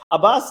happening,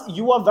 Abbas,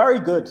 you are very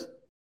good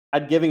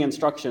at giving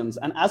instructions.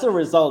 And as a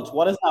result,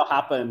 what has now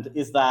happened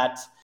is that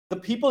the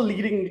people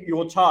leading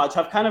your charge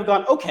have kind of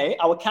gone, okay,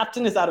 our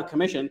captain is out of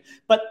commission,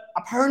 but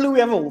apparently we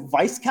have a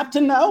vice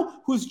captain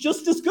now who's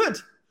just as good.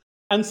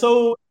 And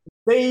so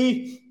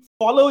they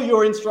follow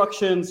your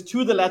instructions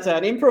to the letter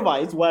and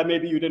improvise where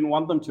maybe you didn't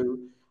want them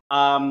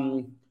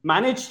to.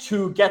 Manage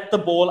to get the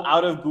ball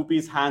out of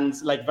Goopy's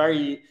hands, like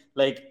very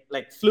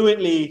like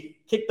fluently,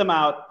 kick them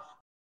out,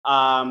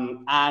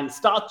 and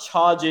start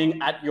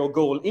charging at your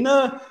goal in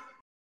a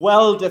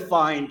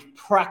well-defined,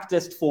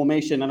 practiced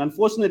formation. And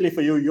unfortunately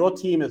for you, your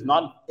team is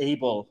not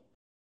able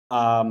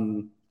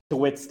to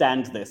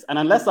withstand this. And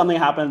unless something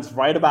happens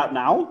right about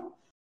now,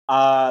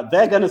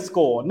 they're going to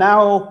score.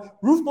 Now,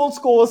 Roofball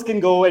scores can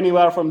go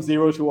anywhere from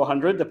 0 to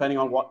 100, depending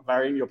on what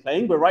variant you're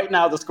playing. But right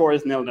now, the score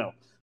is 0-0.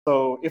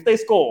 So if they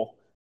score,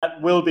 that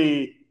will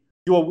be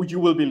you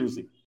will be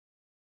losing.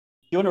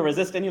 You want to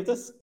resist any of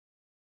this?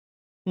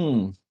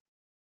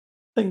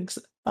 Thanks.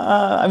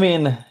 I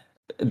mean,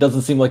 it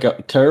doesn't seem like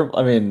a terrible.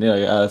 I mean,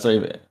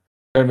 sorry,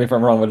 correct me if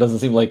I'm wrong, but it doesn't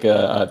seem like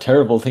a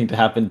terrible thing to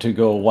happen to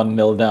go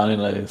 1-0 down in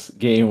a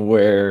game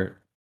where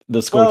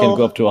the score can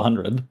go up to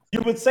 100.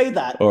 You would say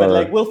that, but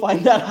like we'll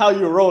find out how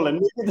you roll, and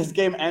maybe this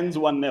game ends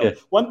 1-0. Yeah.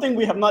 One thing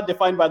we have not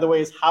defined, by the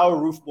way, is how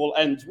Roofball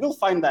ends. We'll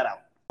find that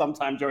out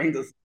sometime during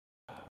this.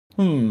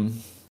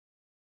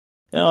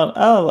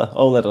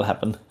 I'll let it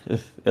happen.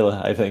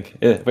 I think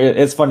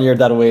it's funnier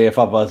that way if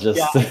Abbas just.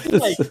 Yeah, I feel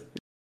like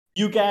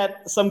you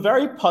get some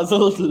very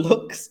puzzled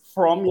looks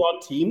from your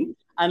team,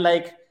 and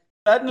like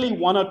certainly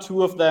one or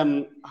two of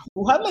them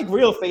who have like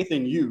real faith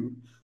in you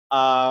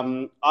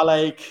are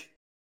like,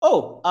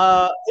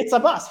 it's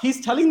Abbas. He's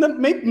telling them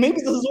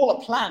maybe this is all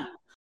a plan,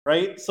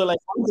 right? So like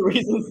one of the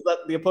reasons that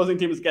the opposing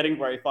team is getting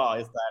very far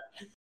is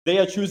that they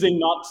are choosing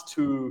not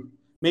to.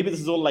 Maybe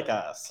this is all like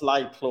a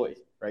sly ploy,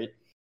 right?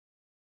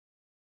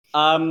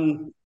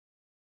 So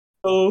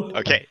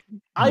Okay.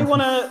 I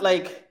want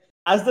to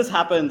as this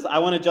happens, I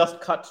want to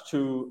just cut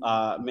to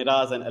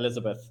Miraz and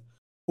Elizabeth,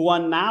 who are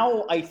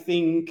now, I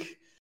think,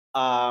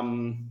 a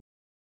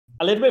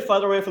little bit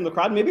further away from the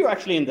crowd. Maybe you're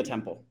actually in the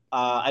temple.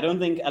 I don't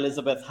think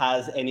Elizabeth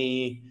has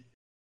any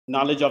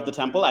knowledge of the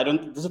temple.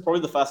 This is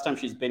probably the first time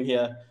she's been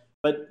here.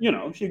 But,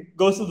 she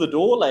goes to the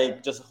door,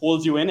 just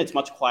holds you in. It's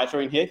much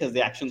quieter in here because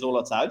the action's all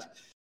outside.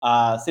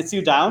 Sits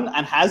you down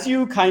and has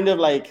you kind of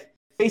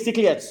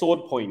basically at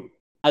sword point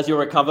as you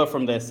recover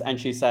from this. And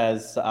she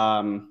says,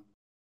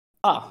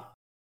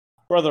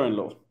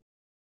 brother-in-law,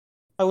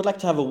 I would like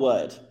to have a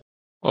word.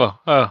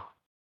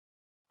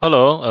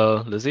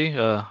 Hello, Lizzie.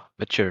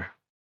 Met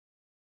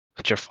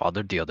your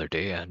father the other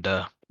day, and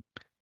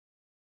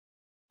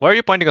why are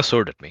you pointing a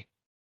sword at me?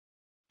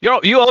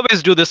 You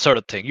always do this sort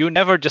of thing. You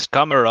never just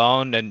come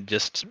around and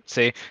just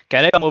say,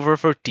 "Can I come over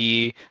for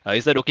tea?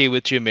 Is that okay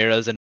with you,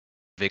 Miraz and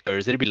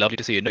Vickers? It'd be lovely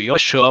to see you." No, you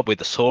always show up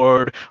with a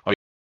sword, or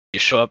you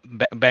show up,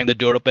 bang the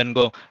door open, and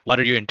go, "What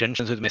are your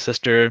intentions with my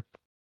sister?"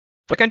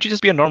 Why can't you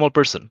just be a normal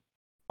person?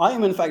 I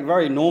am, in fact,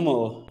 very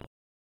normal,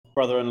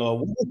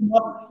 brother-in-law.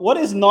 What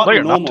is not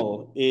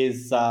normal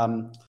is...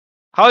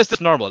 How is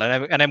this normal?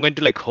 And I'm going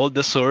to hold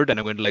the sword, and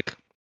I'm going to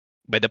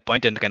by the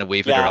point and kind of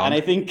wave it around. Yeah, and I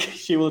think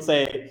she will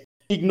say,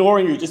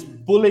 ignoring you,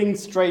 just bullying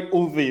straight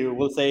over you,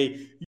 will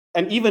say,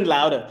 and even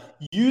louder,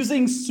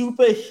 using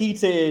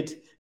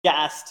superheated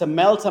gas to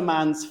melt a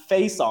man's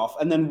face off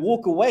and then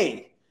walk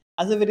away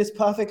as if it is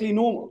perfectly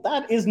normal.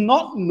 That is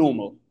not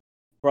normal,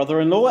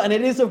 brother-in-law, and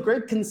it is of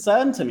great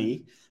concern to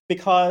me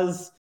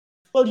because,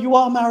 well, you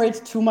are married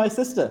to my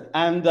sister,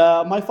 and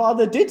my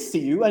father did see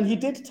you, and he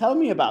did tell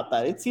me about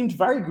that. It seemed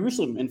very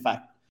gruesome, in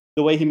fact,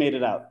 the way he made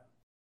it out.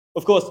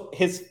 Of course,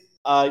 his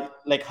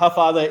her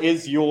father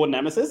is your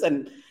nemesis,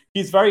 and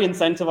he's very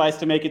incentivized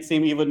to make it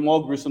seem even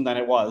more gruesome than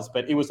it was,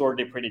 but it was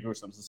already pretty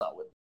gruesome to start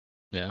with.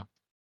 Yeah.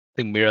 I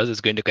think Miraz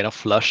is going to kind of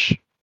flush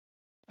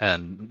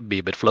and be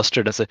a bit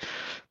flustered and say,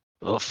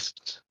 well,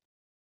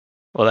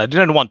 I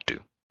didn't want to.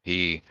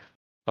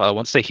 I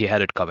won't say he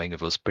had it coming.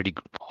 It was pretty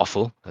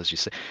awful, as you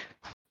say.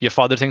 Your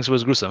father thinks it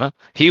was gruesome, huh?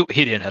 He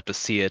didn't have to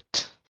see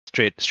it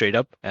straight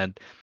up. And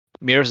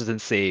Miraz doesn't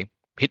say,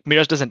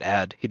 Miraz doesn't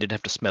add, he didn't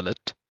have to smell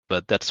it.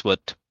 But that's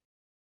what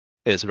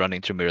is running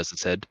through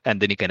Miraz's head.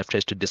 And then he kind of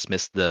tries to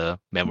dismiss the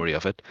memory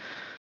of it.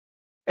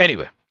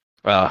 Anyway,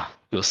 it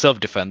was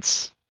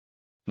self-defense.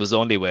 It was the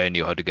only way I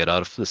knew how to get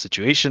out of the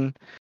situation.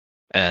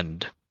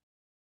 And,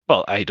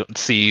 well, I don't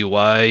see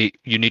why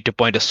you need to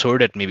point a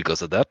sword at me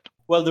because of that.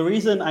 Well, the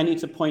reason I need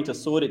to point a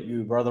sword at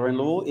you,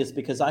 brother-in-law, is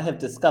because I have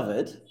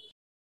discovered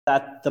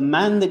that the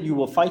man that you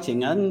were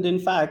fighting, and in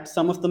fact,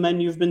 some of the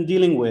men you've been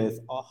dealing with,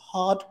 are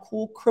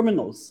hardcore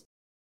criminals.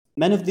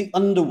 Men of the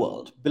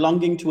underworld,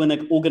 belonging to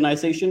an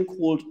organization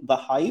called The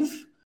Hive.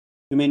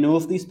 You may know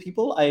of these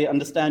people. I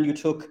understand you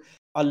took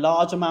a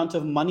large amount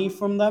of money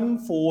from them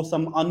for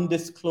some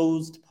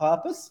undisclosed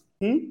purpose.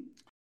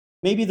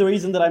 Maybe the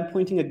reason that I'm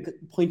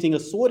pointing a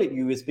sword at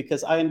you is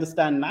because I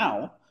understand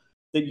now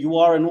that you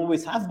are and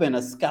always have been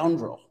a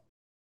scoundrel.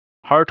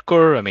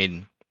 Hardcore? I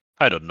mean,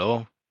 I don't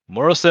know.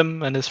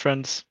 Morosim and his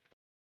friends,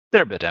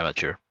 they're a bit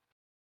amateur.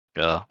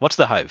 What's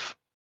the Hive?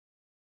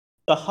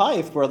 The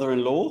Hive,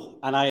 brother-in-law,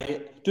 and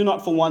I do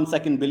not for one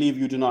second believe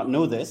you do not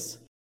know this,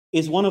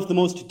 is one of the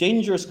most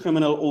dangerous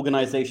criminal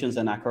organizations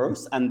in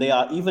Akaros, and they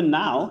are even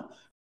now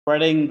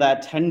spreading their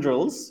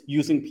tendrils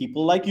using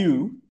people like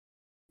you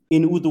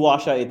in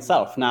Uduasha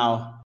itself.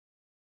 Now,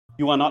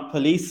 you are not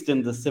policed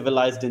in the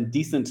civilized and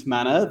decent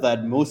manner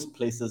that most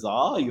places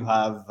are. You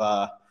have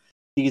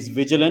these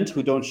vigilant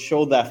who don't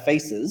show their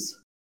faces,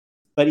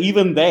 but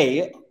even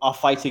they are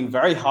fighting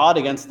very hard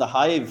against the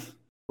hive,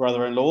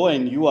 brother-in-law,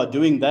 and you are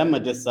doing them a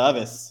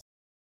disservice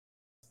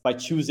by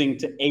choosing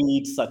to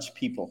aid such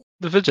people.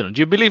 The Vigilant,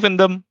 you believe in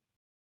them?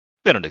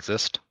 They don't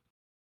exist.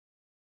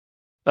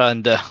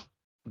 And the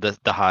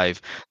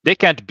Hive, they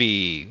can't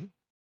be.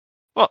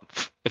 Well,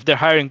 if they're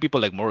hiring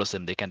people like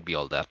Morrison, they can't be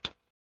all that.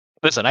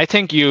 Listen, I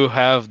think you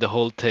have the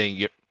whole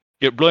thing.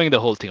 You're blowing the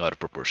whole thing out of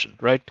proportion,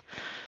 right?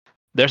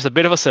 There's a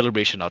bit of a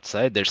celebration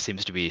outside. There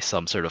seems to be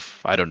some sort of,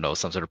 I don't know,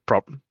 some sort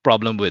of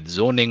problem with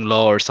zoning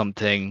law or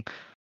something.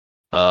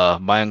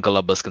 My uncle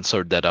Abbas can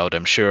sort that out,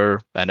 I'm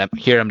sure. And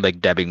I'm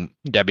like dabbing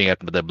at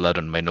the blood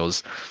on my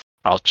nose.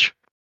 Ouch.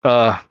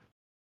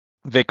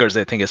 Vickers,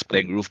 I think, is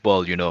playing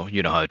roofball. You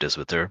know how it is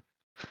with her.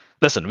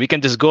 Listen, we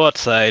can just go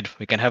outside.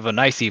 We can have a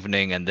nice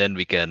evening, and then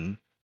we can,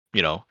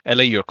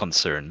 allay your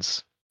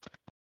concerns.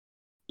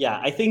 Yeah,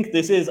 I think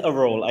this is a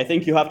role. I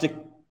think you have to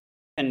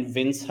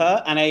convince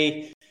her, and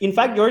in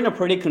fact, you're in a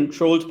pretty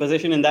controlled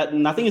position in that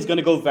nothing is going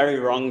to go very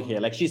wrong here.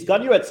 Like, she's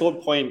got you at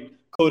sword point,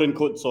 quote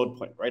unquote sword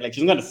point, right? Like,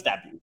 she's going to stab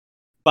you.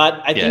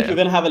 But I think you're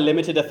going to have a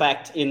limited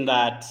effect in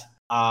that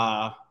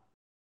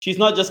she's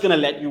not just going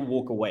to let you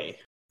walk away.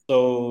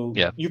 So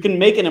you can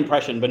make an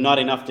impression, but not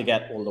enough to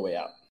get all the way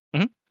out.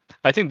 Mm-hmm.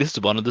 I think this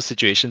is one of the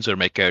situations where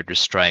my character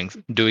is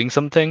doing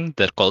something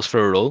that calls for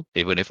a role,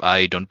 even if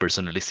I don't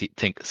personally see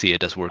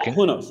it as working.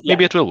 Who knows?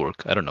 Maybe it will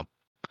work. I don't know.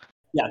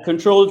 Yeah,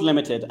 controlled,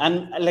 limited.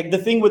 And like the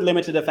thing with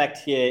limited effect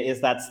here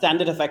is that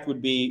standard effect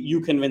would be you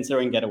convince her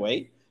and get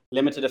away.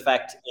 Limited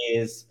effect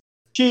is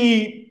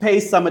she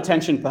pays some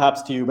attention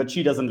perhaps to you, but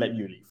she doesn't let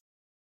you leave.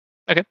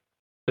 Okay.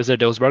 Is there a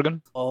devil's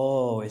bargain?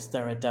 Oh, is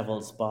there a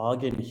devil's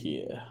bargain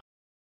here?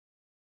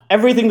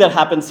 Everything that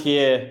happens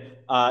here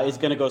is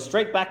going to go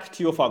straight back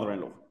to your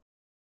father-in-law.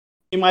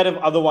 You might have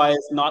otherwise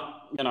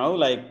not,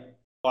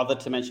 bothered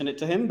to mention it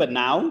to him, but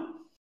now,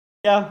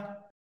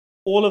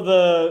 all of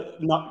the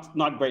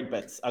not great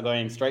bits are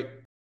going straight.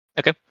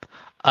 Okay.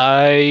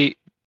 I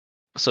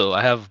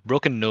have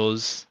broken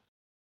nose,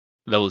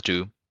 level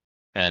 2,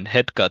 and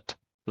head cut,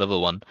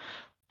 level 1.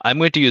 I'm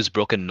going to use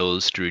broken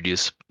nose to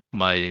reduce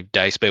my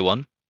dice by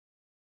 1.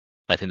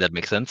 I think that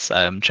makes sense.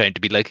 I'm trying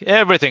to be like,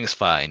 everything's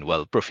fine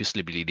while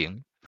profusely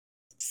bleeding.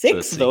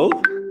 6 though.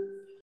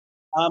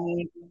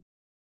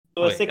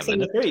 So a 6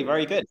 and a 3,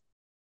 very good.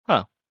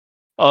 Huh.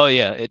 Oh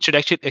yeah, it should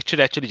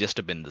actually just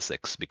have been the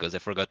 6 because I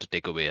forgot to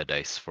take away a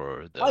dice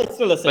for the. Oh, it's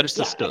still a 6. But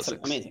it's still a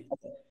 6. Amazing.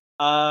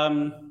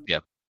 Okay. Yeah.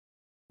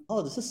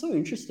 Oh, this is so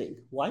interesting.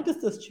 Why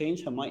does this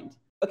change her mind?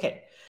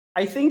 Okay.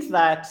 I think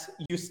that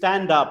you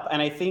stand up,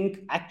 and I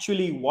think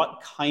actually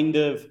what kind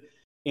of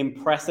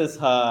impresses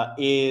her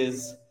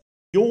is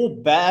your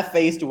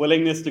barefaced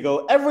willingness to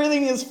go,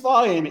 everything is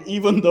fine,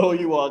 even though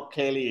you are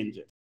clearly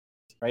injured,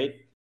 right?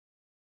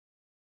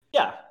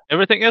 Yeah.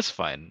 Everything is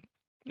fine.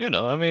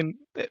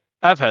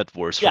 I've had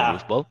worse from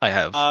Roofball. I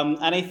have.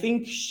 And I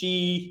think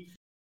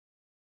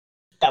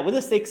with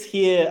a 6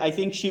 here, I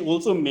think she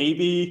also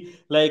maybe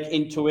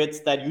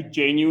intuits that you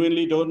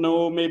genuinely don't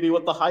know maybe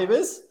what the hive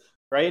is,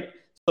 right?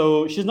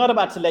 So she's not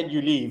about to let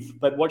you leave,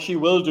 but what she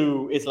will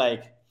do is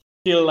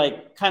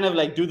she'll kind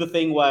of do the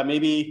thing where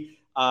maybe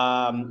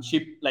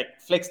she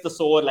flicks the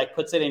sword,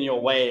 puts it in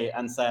your way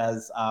and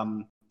says,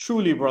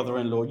 truly,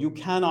 brother-in-law, you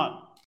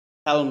cannot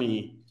tell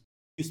me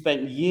you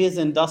spent years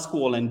in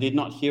Duskwall and did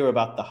not hear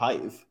about the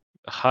hive.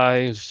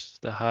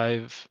 The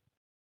hive.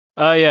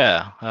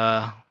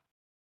 Yeah.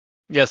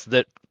 Yes,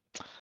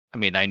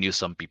 I knew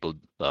some people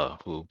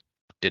who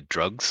did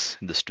drugs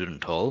in the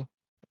student hall,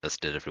 as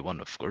did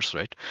everyone, of course,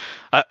 right?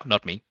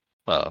 Not me.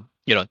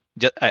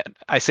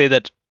 I say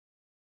that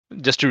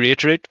just to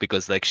reiterate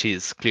because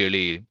she's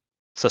clearly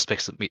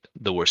suspects of me,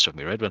 the worst of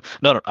me, right? But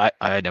no,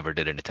 I never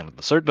did anything of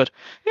the sort. But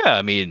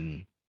yeah,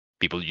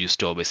 people used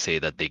to always say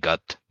that they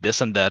got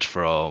this and that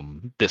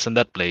from this and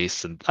that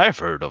place, and I've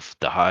heard of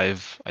the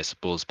hive, I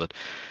suppose, but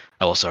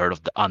I also heard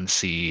of the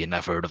unseen.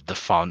 I've heard of the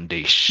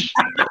foundation.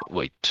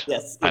 Wait,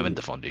 yes, I'm in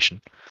the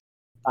foundation.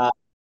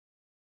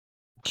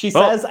 She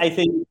says, I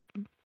think.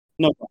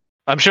 No,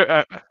 I'm sure.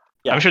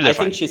 I'm sure they're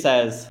fine. I think she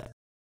says,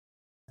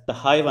 the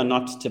hive are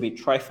not to be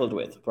trifled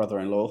with,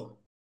 brother-in-law.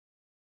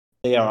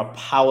 They are a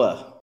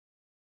power.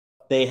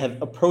 They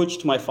have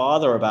approached my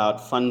father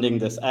about funding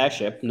this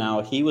airship.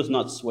 Now, he was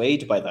not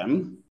swayed by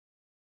them,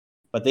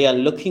 but they are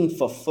looking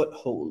for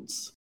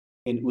footholds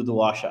in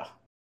Uduasha.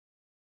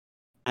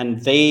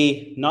 And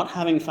they, not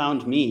having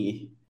found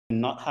me,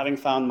 and not having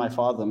found my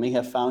father, may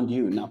have found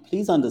you. Now,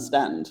 please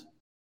understand,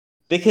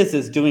 Vickers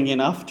is doing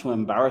enough to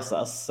embarrass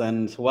us,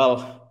 and,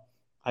 well,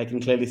 I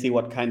can clearly see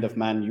what kind of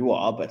man you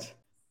are, but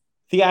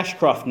the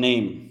Ashcroft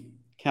name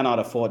cannot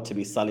afford to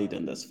be sullied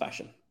in this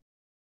fashion.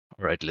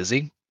 All right,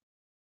 Lizzie.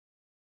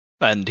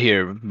 And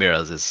here,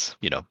 Miraz is,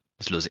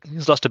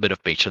 he's lost a bit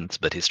of patience,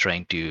 but he's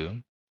trying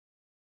to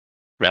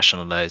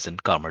rationalize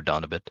and calm her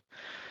down a bit.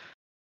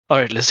 All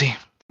right, Lizzie.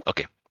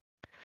 Okay.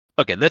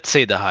 Okay, let's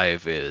say the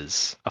Hive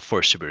is a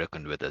force to be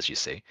reckoned with, as you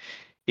say.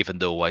 Even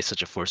though why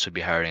such a force would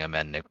be hiring a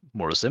man named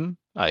Morozim,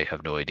 I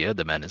have no idea.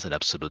 The man is an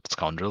absolute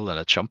scoundrel and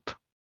a chump.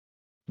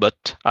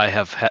 But I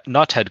have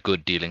not had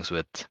good dealings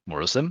with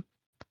Morozim,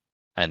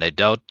 and I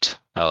doubt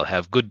I'll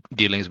have good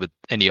dealings with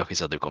any of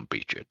his other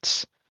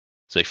compatriots.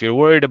 So if you're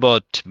worried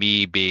about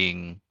me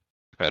being,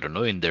 I don't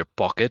know, in their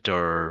pocket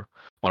or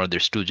one of their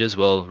stooges,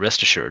 well,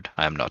 rest assured,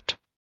 I am not.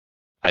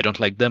 I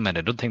don't like them, and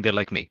I don't think they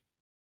like me.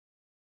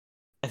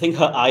 I think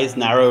her eyes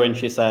narrow and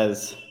she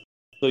says,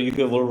 so you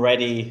have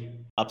already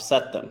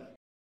upset them.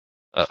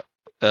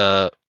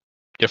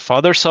 Your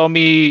father saw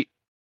me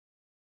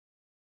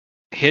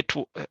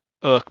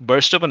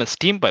burst open a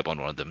steam pipe on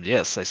one of them.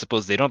 Yes, I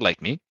suppose they don't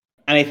like me.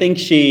 And I think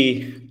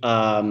she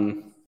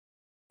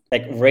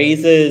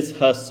raises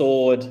her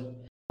sword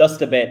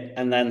just a bit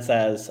and then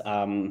says,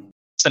 Listen,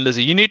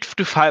 Lizzie, you need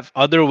to have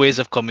other ways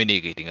of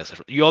communicating.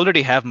 You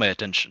already have my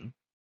attention.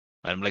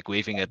 I'm like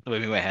waving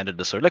my hand at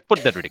the sword. Like,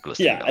 put that ridiculous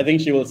thing down. I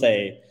think she will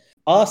say,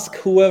 ask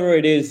whoever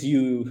it is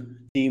you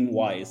deem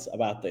wise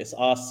about this.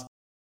 Ask,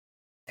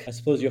 I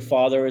suppose your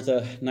father is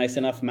a nice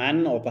enough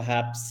man, or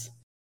perhaps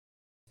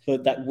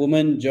that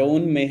woman,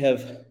 Joan, may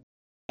have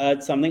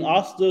heard something.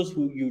 Ask those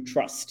who you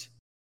trust.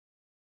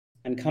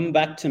 And come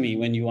back to me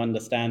when you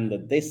understand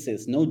that this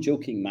is no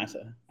joking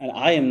matter. And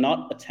I am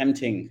not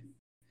attempting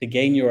to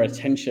gain your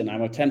attention.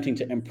 I'm attempting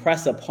to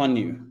impress upon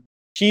you.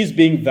 She's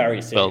being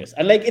very serious.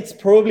 And it's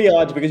probably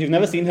odd because you've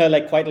never seen her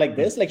quite like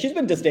this. She's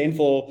been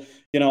disdainful,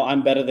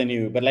 I'm better than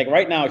you. But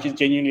right now she's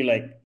genuinely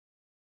like,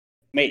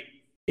 mate,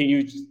 can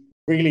you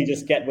really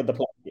just get with the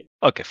plan?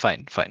 Okay,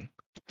 fine.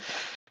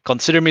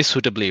 Consider me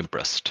suitably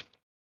impressed.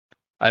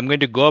 I'm going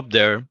to go up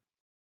there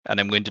and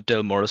I'm going to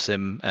tell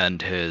Morozim and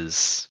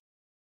his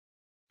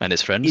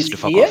friends to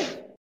fuck off.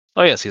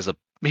 Oh yes,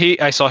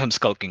 I saw him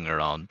skulking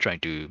around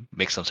trying to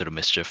make some sort of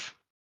mischief.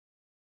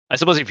 I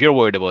suppose if you're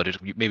worried about it,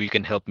 maybe you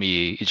can help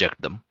me eject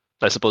them.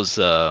 I suppose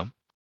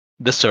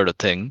this sort of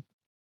thing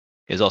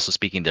is also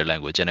speaking their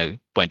language, and I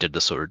pointed the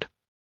sword.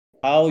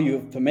 How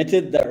you've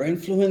permitted their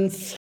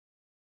influence?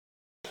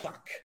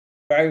 Fuck.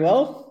 Very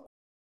well.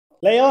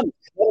 Lay on.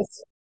 I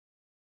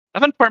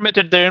haven't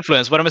permitted their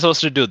influence. What am I supposed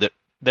to do?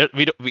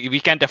 We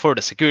can't afford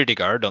a security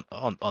guard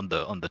on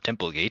the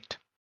temple gate.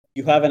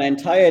 You have an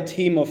entire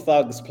team of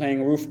thugs playing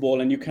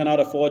roofball, and you cannot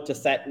afford to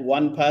set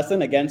one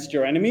person against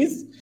your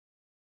enemies?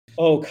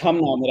 Oh,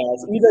 come on,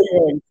 Miraz. Either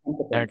you're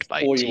incompetent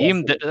or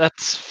team,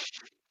 that's...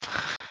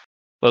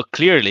 Well,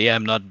 clearly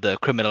I'm not the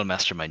criminal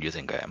mastermind you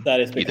think I am. That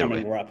is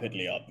becoming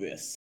rapidly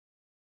obvious.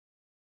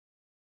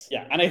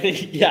 Yeah, and I think,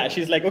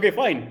 she's like, okay,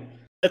 fine.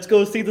 Let's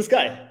go see this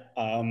guy.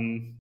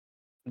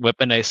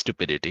 Weaponized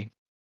stupidity.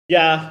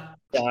 Yeah,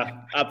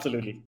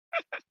 absolutely.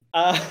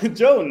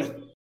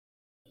 Joan,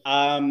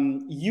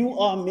 you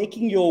are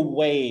making your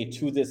way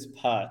to this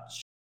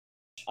perch.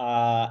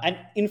 And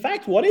in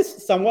fact, what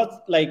is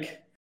somewhat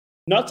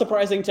not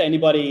surprising to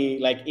anybody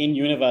in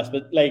universe,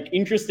 but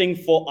interesting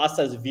for us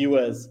as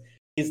viewers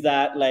is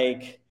that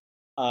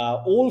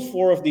all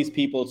four of these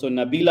people, so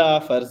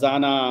Nabila,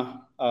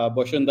 Farzana,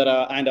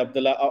 Boshundara, and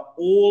Abdullah, are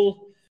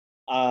all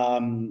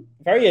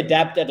very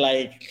adept at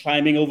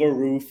climbing over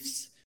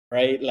roofs,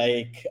 right?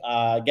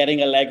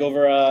 Getting a leg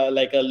over a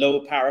low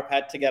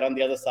parapet to get on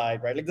the other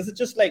side, right? This is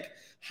just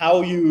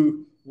how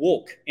you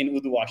walk in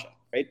Uduwasha,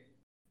 right?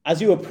 As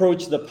you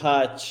approach the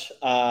perch,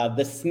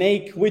 the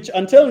snake, which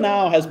until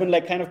now has been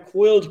kind of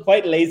coiled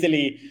quite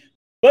lazily,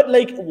 but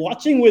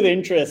watching with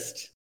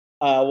interest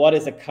what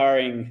is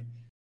occurring,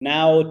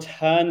 now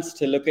turns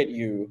to look at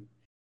you,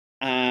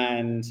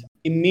 and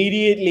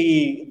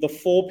immediately the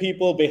four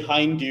people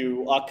behind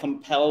you are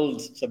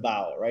compelled to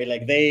bow, right?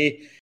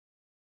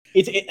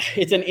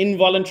 It's an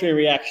involuntary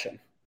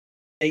reaction.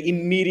 They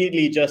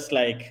immediately just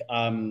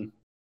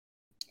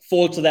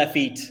fall to their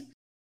feet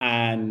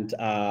and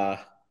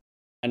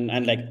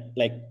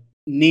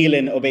kneel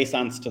in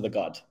obeisance to the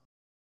god.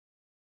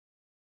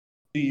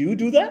 Do you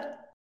do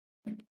that?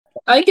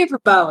 I give a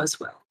bow as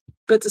well,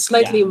 but a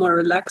slightly more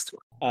relaxed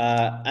one.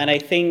 And I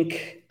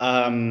think,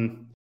 I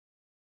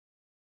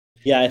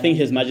think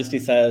His Majesty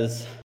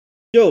says,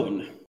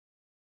 Joan,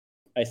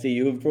 I see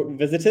you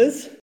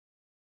visitors.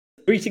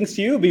 Greetings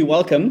to you. Be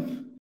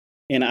welcome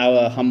in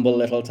our humble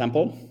little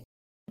temple.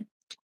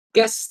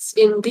 Guests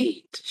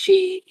indeed.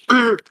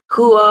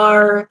 Who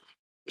are,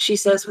 she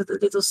says with a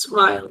little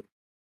smile,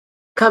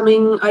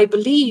 coming, I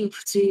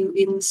believe, to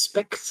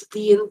inspect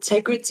the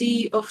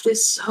integrity of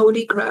this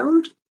holy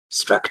ground,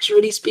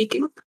 structurally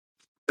speaking.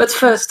 But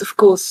first, of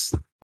course,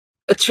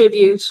 a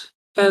tribute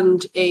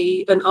and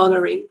an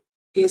honoring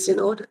is in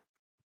order.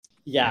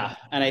 Yeah,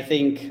 and I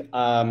think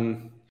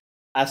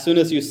as soon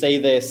as you say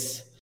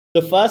this,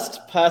 the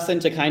first person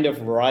to kind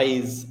of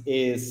rise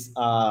is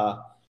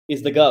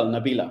the girl,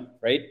 Nabila,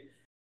 right?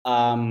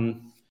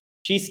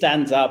 She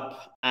stands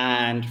up,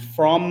 and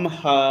from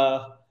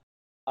her,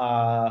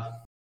 from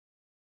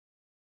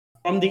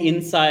the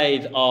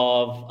inside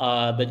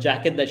of the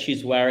jacket that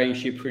she's wearing,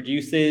 she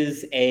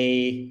produces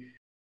a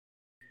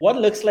what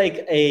looks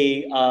like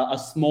a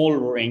small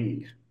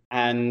ring,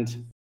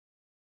 and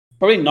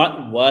probably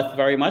not worth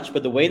very much,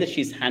 but the way that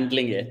she's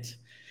handling it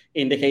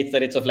indicates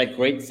that it's of like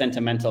great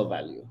sentimental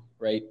value,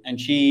 right?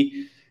 And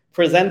she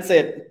presents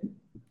it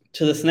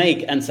to the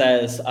snake and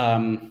says,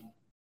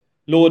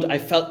 Lord, I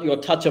felt your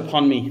touch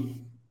upon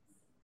me.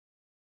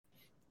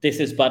 This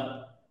is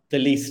but the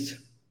least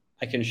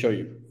I can show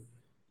you.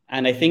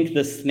 And I think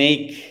the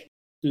snake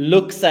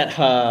looks at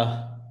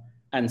her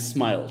and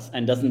smiles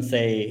and doesn't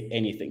say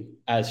anything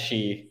as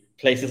she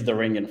places the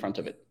ring in front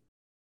of it.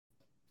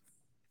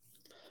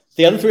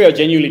 The other three are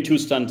genuinely too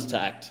stunned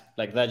to act.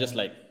 Like, they're just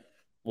like,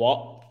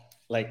 what?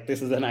 Like,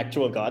 this is an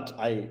actual god?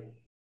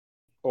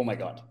 Oh my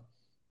god.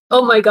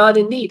 Oh my god,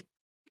 indeed.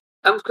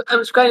 I'm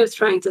kind of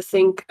trying to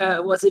think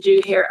what to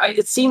do here.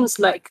 It seems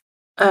like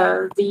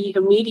the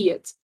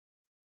immediate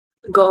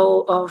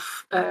goal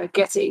of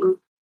getting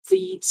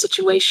the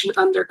situation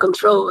under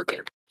control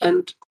again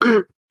and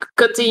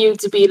continue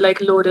to be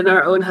like Lord in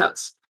our own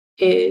house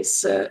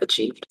is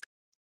achieved.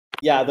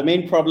 Yeah, the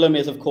main problem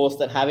is, of course,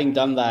 that having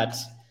done that,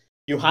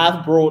 you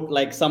have brought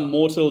like some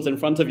mortals in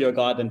front of your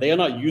god, and they are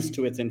not used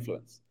to its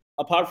influence,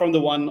 apart from the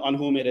one on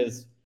whom it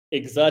has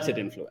exerted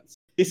influence.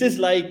 This is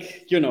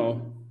like,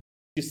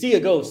 you see a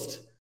ghost,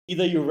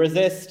 either you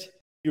resist,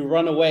 you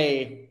run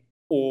away,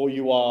 or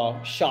you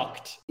are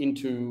shocked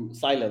into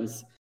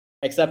silence.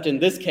 Except in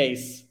this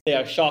case, they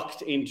are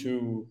shocked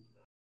into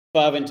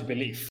fervent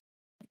belief.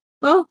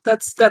 Well,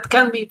 that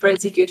can be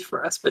pretty good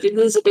for us, but it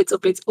is a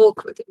bit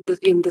awkward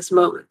in this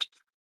moment.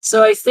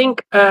 So I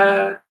think,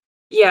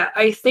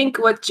 I think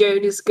what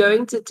Joan is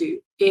going to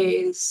do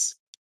is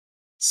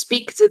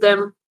speak to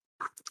them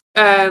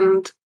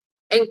and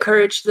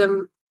encourage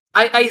them.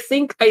 I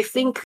think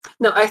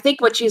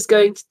what she's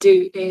going to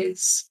do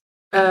is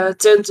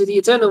turn to the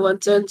Eternal One,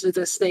 turn to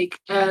the snake,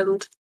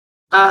 and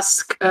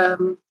ask.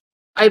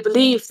 I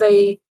believe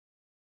they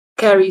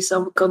carry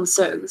some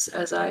concerns,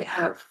 as I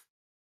have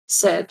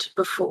said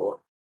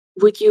before.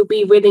 Would you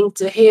be willing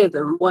to hear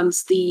them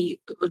once the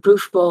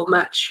roof ball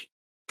match,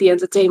 the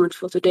entertainment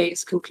for today,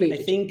 is concluded?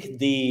 I think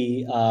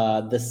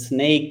the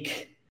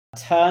snake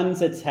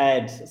turns its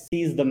head,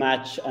 sees the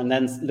match, and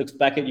then looks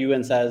back at you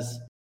and says,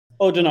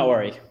 "Oh, do not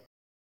worry.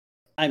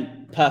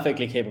 I'm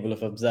perfectly capable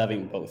of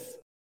observing both."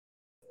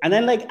 And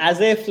then, like,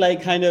 as if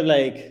like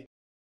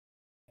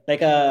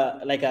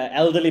a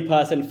elderly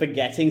person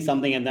forgetting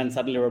something and then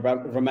suddenly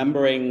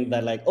remembering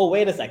that, like, oh,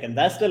 wait a second,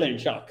 they're still in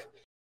shock.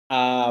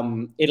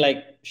 It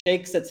like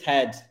shakes its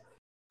head,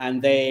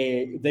 and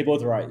they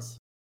both rise.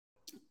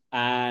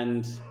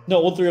 And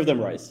no, all three of them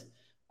rise.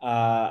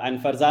 And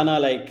Farzana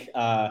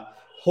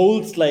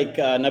holds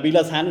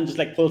Nabila's hand and just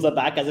like pulls her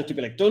back as if to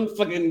be like, "Don't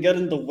fucking get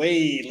in the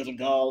way, little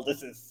girl.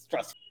 This is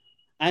stressful."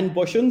 And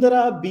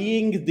Boshundara,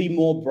 being the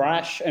more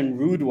brash and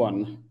rude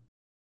one,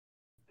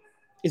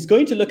 is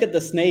going to look at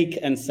the snake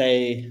and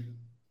say,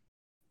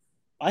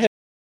 "I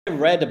have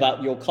read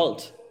about your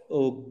cult,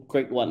 oh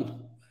great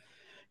one.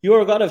 You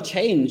are a god of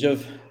change,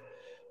 of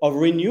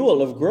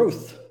renewal, of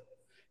growth.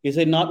 Is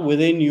it not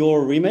within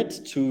your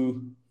remit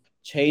to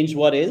change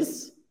what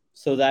is,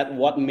 so that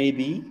what may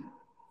be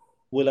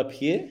will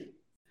appear?"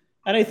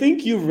 And I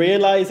think you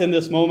realize in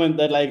this moment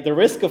that, like, the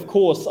risk, of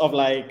course, of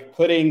like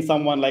putting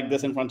someone like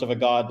this in front of a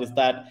god is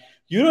that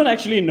you don't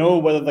actually know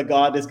whether the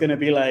god is going to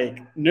be like,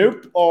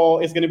 nope,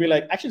 or is going to be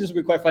like, actually, this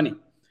would be quite funny.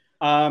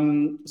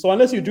 So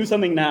unless you do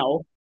something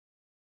now,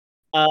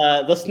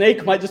 the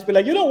snake might just be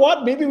like, you know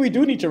what? Maybe we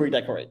do need to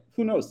redecorate.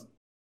 Who knows?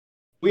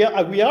 We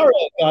are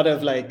a god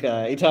of like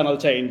eternal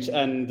change,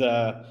 and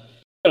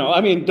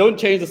don't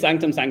change the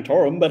sanctum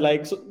sanctorum, but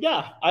like, so,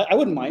 yeah, I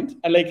wouldn't mind.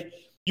 And like,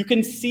 you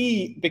can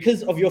see,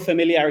 because of your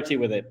familiarity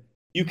with it,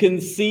 you can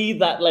see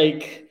that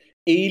like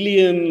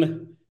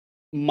alien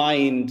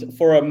mind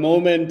for a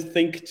moment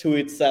think to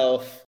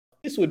itself,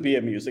 this would be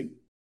amusing.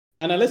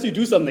 And unless you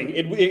do something,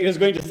 it is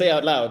going to say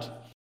out loud,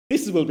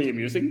 this will be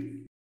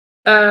amusing.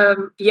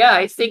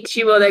 I think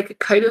she will like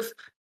kind of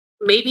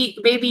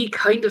maybe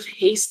kind of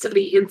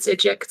hastily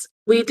interject.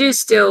 We do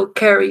still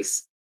carry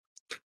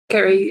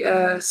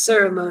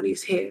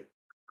ceremonies here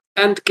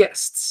and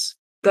guests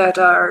that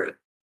are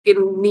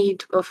in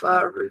need of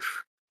our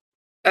roof,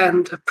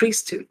 and a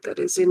priesthood that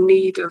is in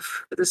need of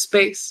the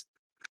space.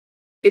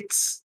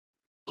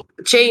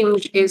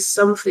 Change is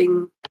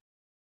something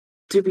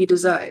to be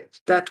desired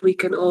that we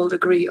can all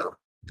agree on.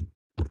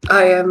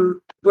 I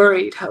am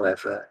worried,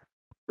 however,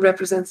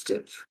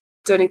 representative,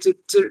 turning to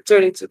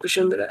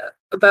Boshundara,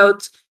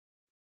 about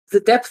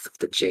the depth of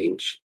the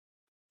change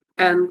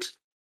and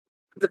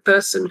the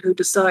person who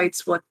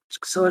decides what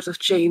sort of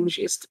change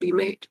is to be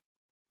made.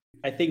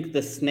 I think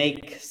the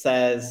snake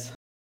says,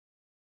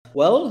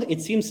 well,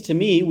 it seems to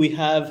me we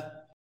have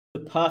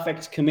the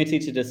perfect committee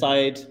to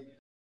decide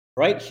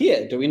right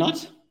here, do we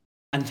not?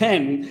 And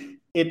then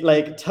it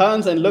like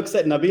turns and looks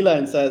at Nabila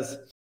and says,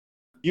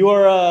 you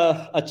are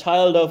a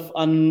child of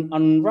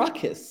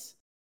Anrakis.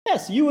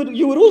 Yes, you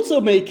would also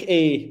make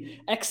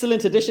a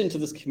excellent addition to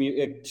this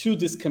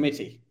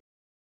committee.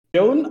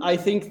 Joan, I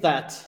think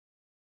that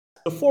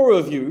the four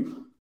of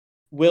you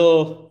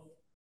will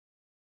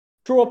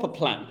Draw up a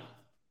plan.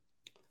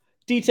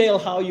 Detail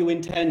how you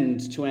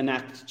intend to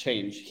enact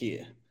change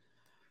here.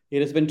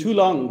 It has been too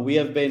long. We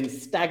have been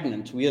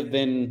stagnant. We have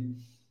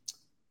been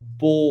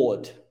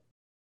bored.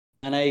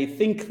 And I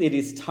think it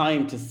is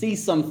time to see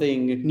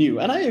something new.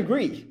 And I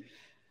agree.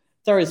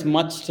 There is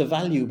much to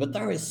value, but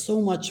there is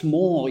so much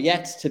more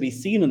yet to be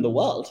seen in the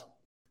world.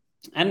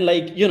 And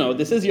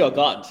this is your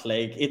God.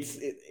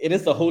 It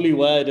is the holy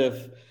word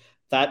of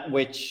that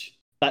which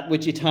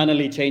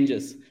eternally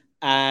changes.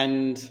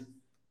 And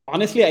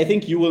honestly, I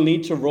think you will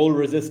need to roll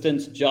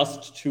resistance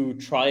just to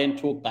try and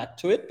talk back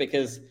to it,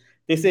 because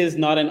this is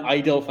not an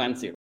idle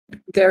fancy.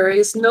 There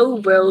is no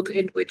world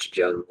in which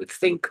Joan would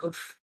think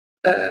of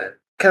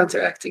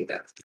counteracting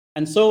that.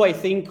 And so I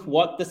think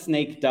what the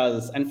snake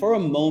does, and for a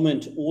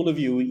moment, all of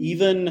you,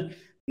 even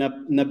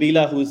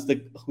Nabila, who's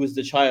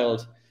the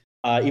child,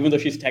 even though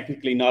she's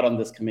technically not on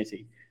this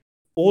committee,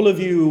 all of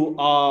you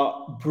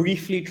are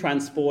briefly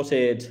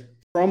transported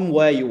from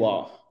where you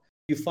are.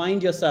 You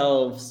find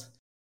yourselves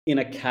in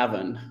a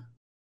cavern.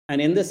 And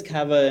in this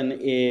cavern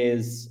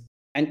is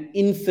an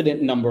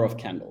infinite number of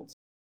candles,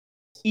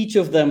 each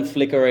of them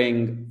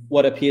flickering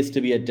what appears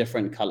to be a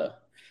different color.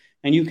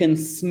 And you can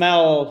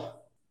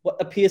smell what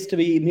appears to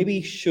be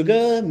maybe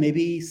sugar,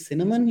 maybe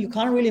cinnamon. You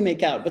can't really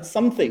make out, but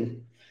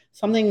something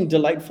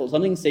delightful,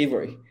 something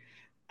savory.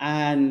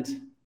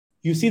 And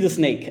you see the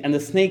snake, and the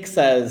snake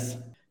says,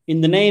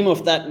 "In the name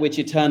of that which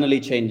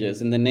eternally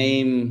changes, in the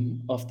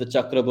name of the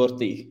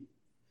Chakraborty,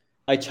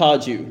 I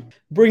charge you,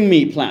 bring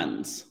me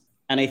plans."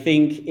 And I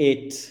think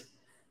it,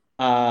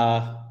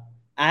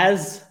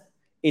 as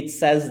it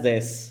says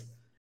this,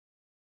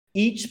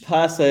 each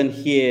person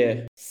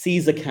here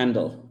sees a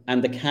candle,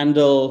 and the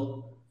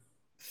candle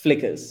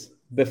flickers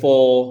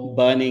before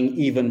burning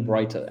even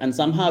brighter. And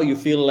somehow you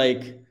feel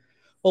like,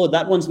 oh,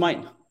 that one's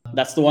mine.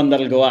 That's the one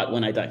that'll go out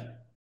when I die.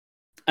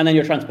 And then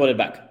you're transported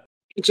back.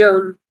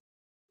 Joan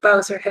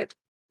bows her head.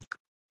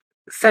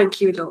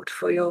 Thank you, Lord,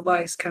 for your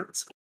wise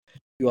counsel.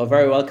 You are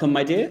very welcome,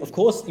 my dear. Of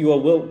course,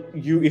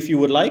 if you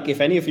would like,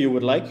 if any of you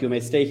would like, you may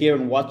stay here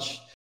and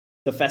watch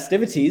the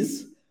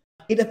festivities.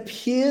 It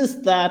appears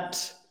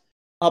that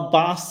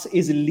Abbas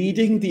is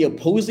leading the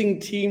opposing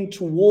team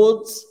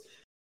towards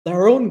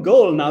their own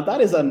goal. Now,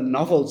 that is a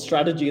novel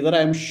strategy that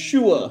I'm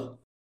sure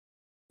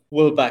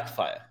will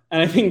backfire.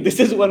 And I think this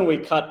is when we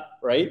cut,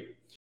 right,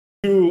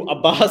 to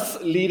Abbas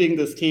leading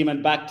this team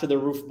and back to the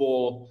roof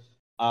ball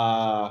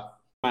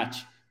match,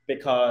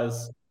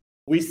 because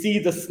we see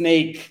the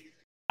snake,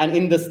 and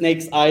in the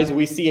snake's eyes,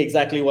 we see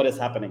exactly what is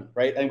happening,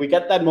 right? And we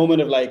get that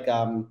moment of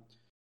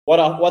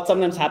what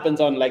sometimes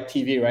happens on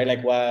TV,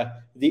 right?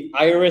 Where the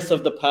iris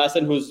of the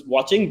person who's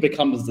watching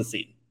becomes the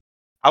scene.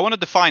 I want to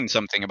define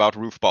something about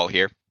Roofball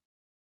here.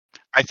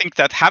 I think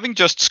that having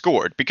just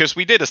scored, because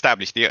we did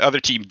establish the other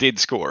team did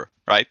score,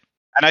 right?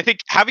 And I think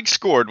having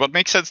scored, what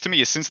makes sense to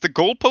me is, since the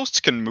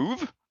goalposts can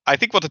move, I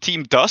think what the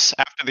team does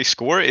after they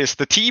score is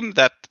the team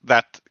that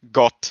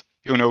got,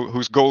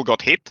 whose goal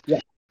got hit,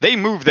 they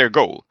move their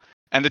goal.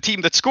 And the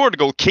team that scored the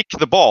goal kick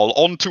the ball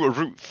onto a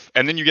roof.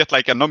 And then you get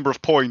a number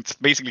of points,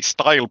 basically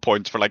style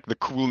points for the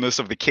coolness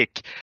of the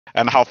kick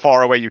and how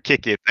far away you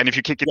kick it. And if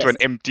you kick it to an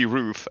empty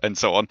roof and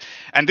so on.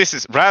 And this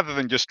is rather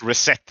than just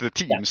reset the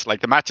teams,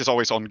 the match is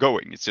always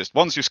ongoing. It's just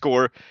once you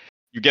score,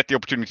 you get the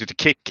opportunity to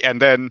kick,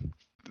 and then,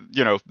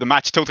 the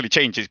match totally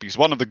changes because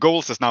one of the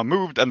goals has now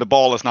moved and the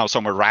ball is now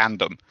somewhere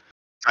random.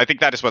 I think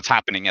that is what's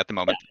happening at the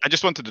moment. I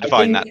just wanted to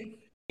define that.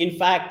 In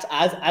fact,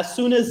 as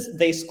soon as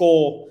they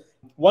score,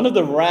 one of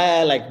the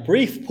rare,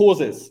 brief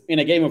pauses in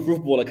a game of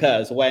Roofball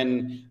occurs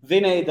when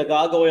Vinay, the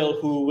gargoyle,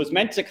 who was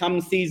meant to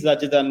come see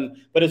Zajidan,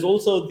 but is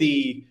also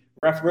the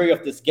referee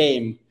of this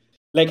game,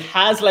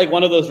 has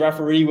one of those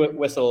referee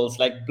whistles,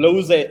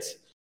 blows it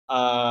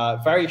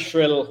very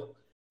shrill,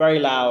 very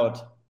loud,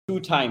 2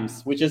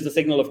 times, which is the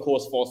signal, of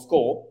course, for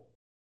score.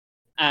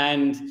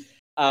 And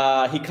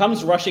he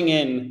comes rushing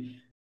in,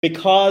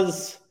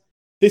 because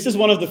this is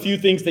one of the few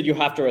things that you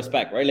have to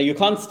respect, right? You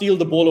can't steal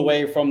the ball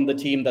away from the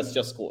team that's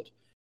just scored.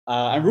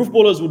 And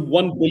Roofballers would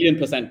 1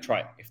 billion%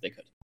 try if they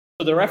could.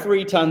 So the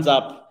referee turns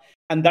up,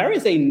 and there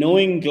is a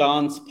knowing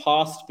glance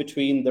passed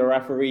between the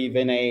referee,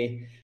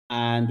 Vinay,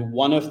 and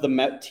one of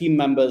the team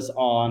members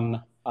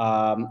on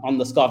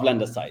the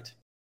Skavlander side.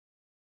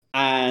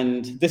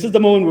 And this is the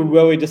moment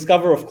where we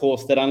discover, of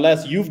course, that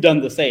unless you've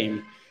done the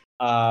same,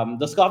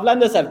 the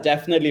Skavlanders have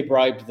definitely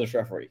bribed this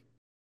referee,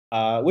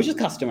 which is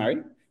customary.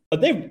 But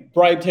they've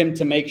bribed him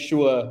to make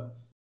sure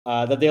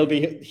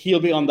that he'll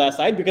be on their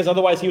side, because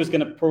otherwise he was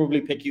going to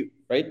probably pick you,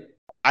 right?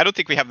 I don't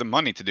think we have the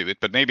money to do it,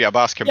 but maybe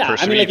Abbas can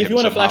persuade him. If you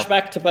want to flash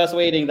back to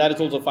persuading, that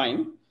is also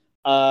fine.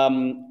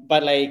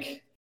 But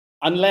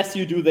unless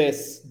you do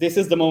this, this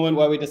is the moment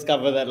where we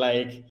discover that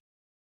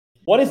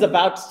what is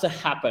about to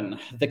happen,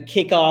 the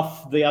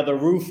kickoff, the other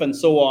roof, and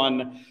so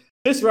on.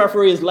 This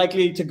referee is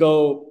likely to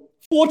go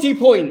 40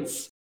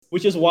 points,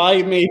 which is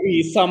why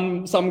maybe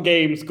some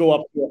games go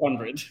up to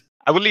 100.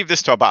 I will leave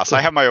this to Abbas. I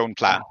have my own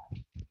plan.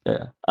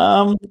 Yeah.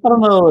 I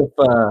don't know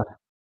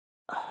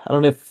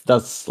if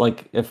that's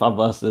if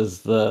Abbas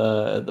is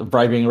the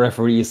bribing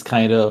referees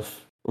kind of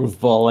Ruth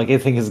Ball, like I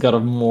think he's got a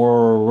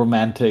more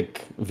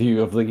romantic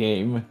view of the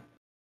game,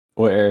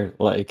 where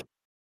like,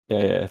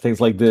 yeah,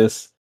 things like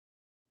this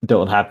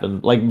don't happen.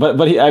 Like, but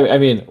I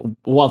mean,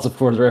 once of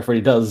course the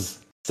referee does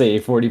say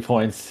 40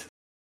 points.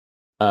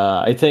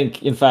 I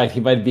think, in fact, he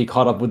might be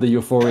caught up with the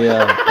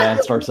euphoria and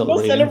start We're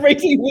celebrating.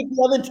 celebrating with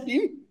the other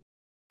team.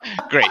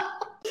 Great.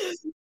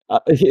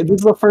 This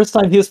is the first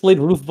time he's played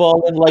Ruth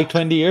Ball in like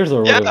 20 years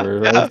or Yeah, whatever,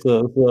 right? yeah.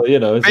 So you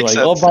know, it's Makes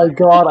like, oh sense. my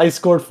god, I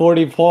scored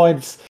 40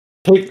 points.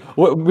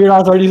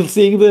 Miraz, are you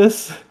seeing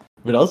this?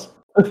 Miraz?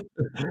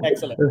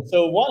 Excellent.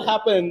 So what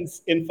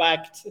happens, in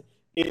fact,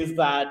 is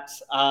that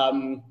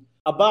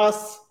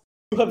Abbas,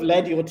 you have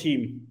led your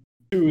team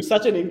to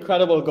such an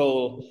incredible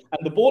goal,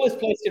 and the ball is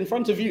placed in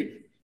front of you.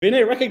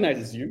 Vinay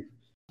recognizes you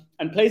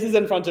and places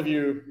in front of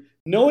you,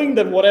 knowing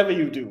that whatever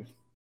you do,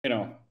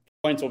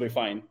 points will be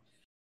fine.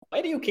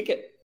 Why do you kick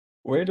it?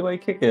 Where do I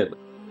kick it?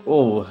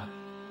 Oh.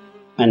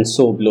 And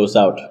so blows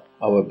out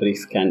our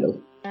brief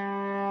candle.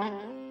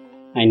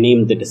 I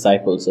named the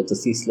disciples of the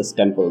ceaseless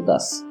temple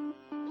thus,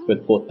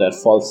 with both their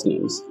false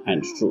names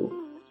and true.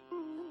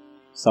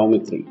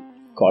 Saumitri,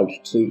 called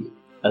Tree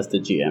as the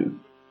GM.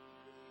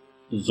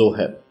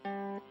 Zoheb,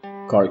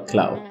 called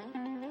Clow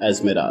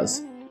as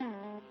Miraz.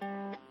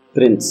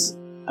 Prince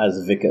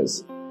as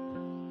Vickers.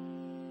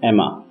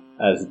 Emma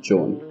as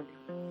Joan.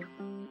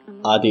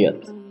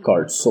 Adiyat,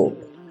 called Soap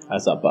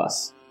as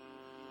Abbas.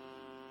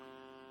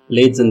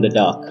 Blades in the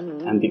Dark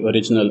and the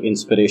original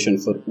inspiration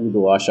for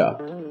Udo Asha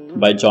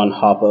by John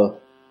Harper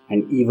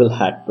and Evil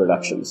Hat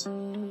Productions.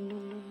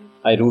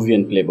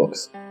 Iruvian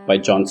Playbooks by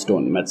John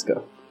Stone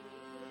Metzger.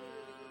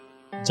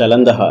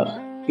 Jalandhar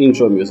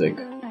intro music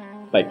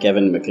by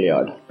Kevin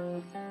MacLeod.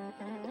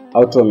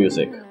 Outro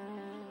music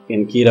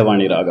in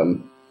Keeravani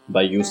Ragam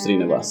by U.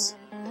 Srinivas.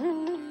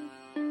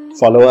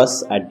 Follow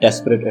us at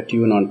Desperate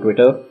Attune on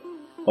Twitter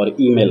or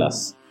email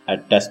us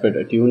at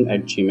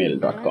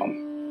desperateattune@gmail.com.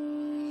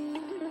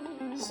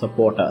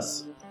 Support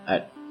us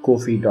at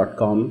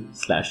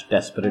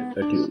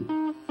kofi.com/desperateattune.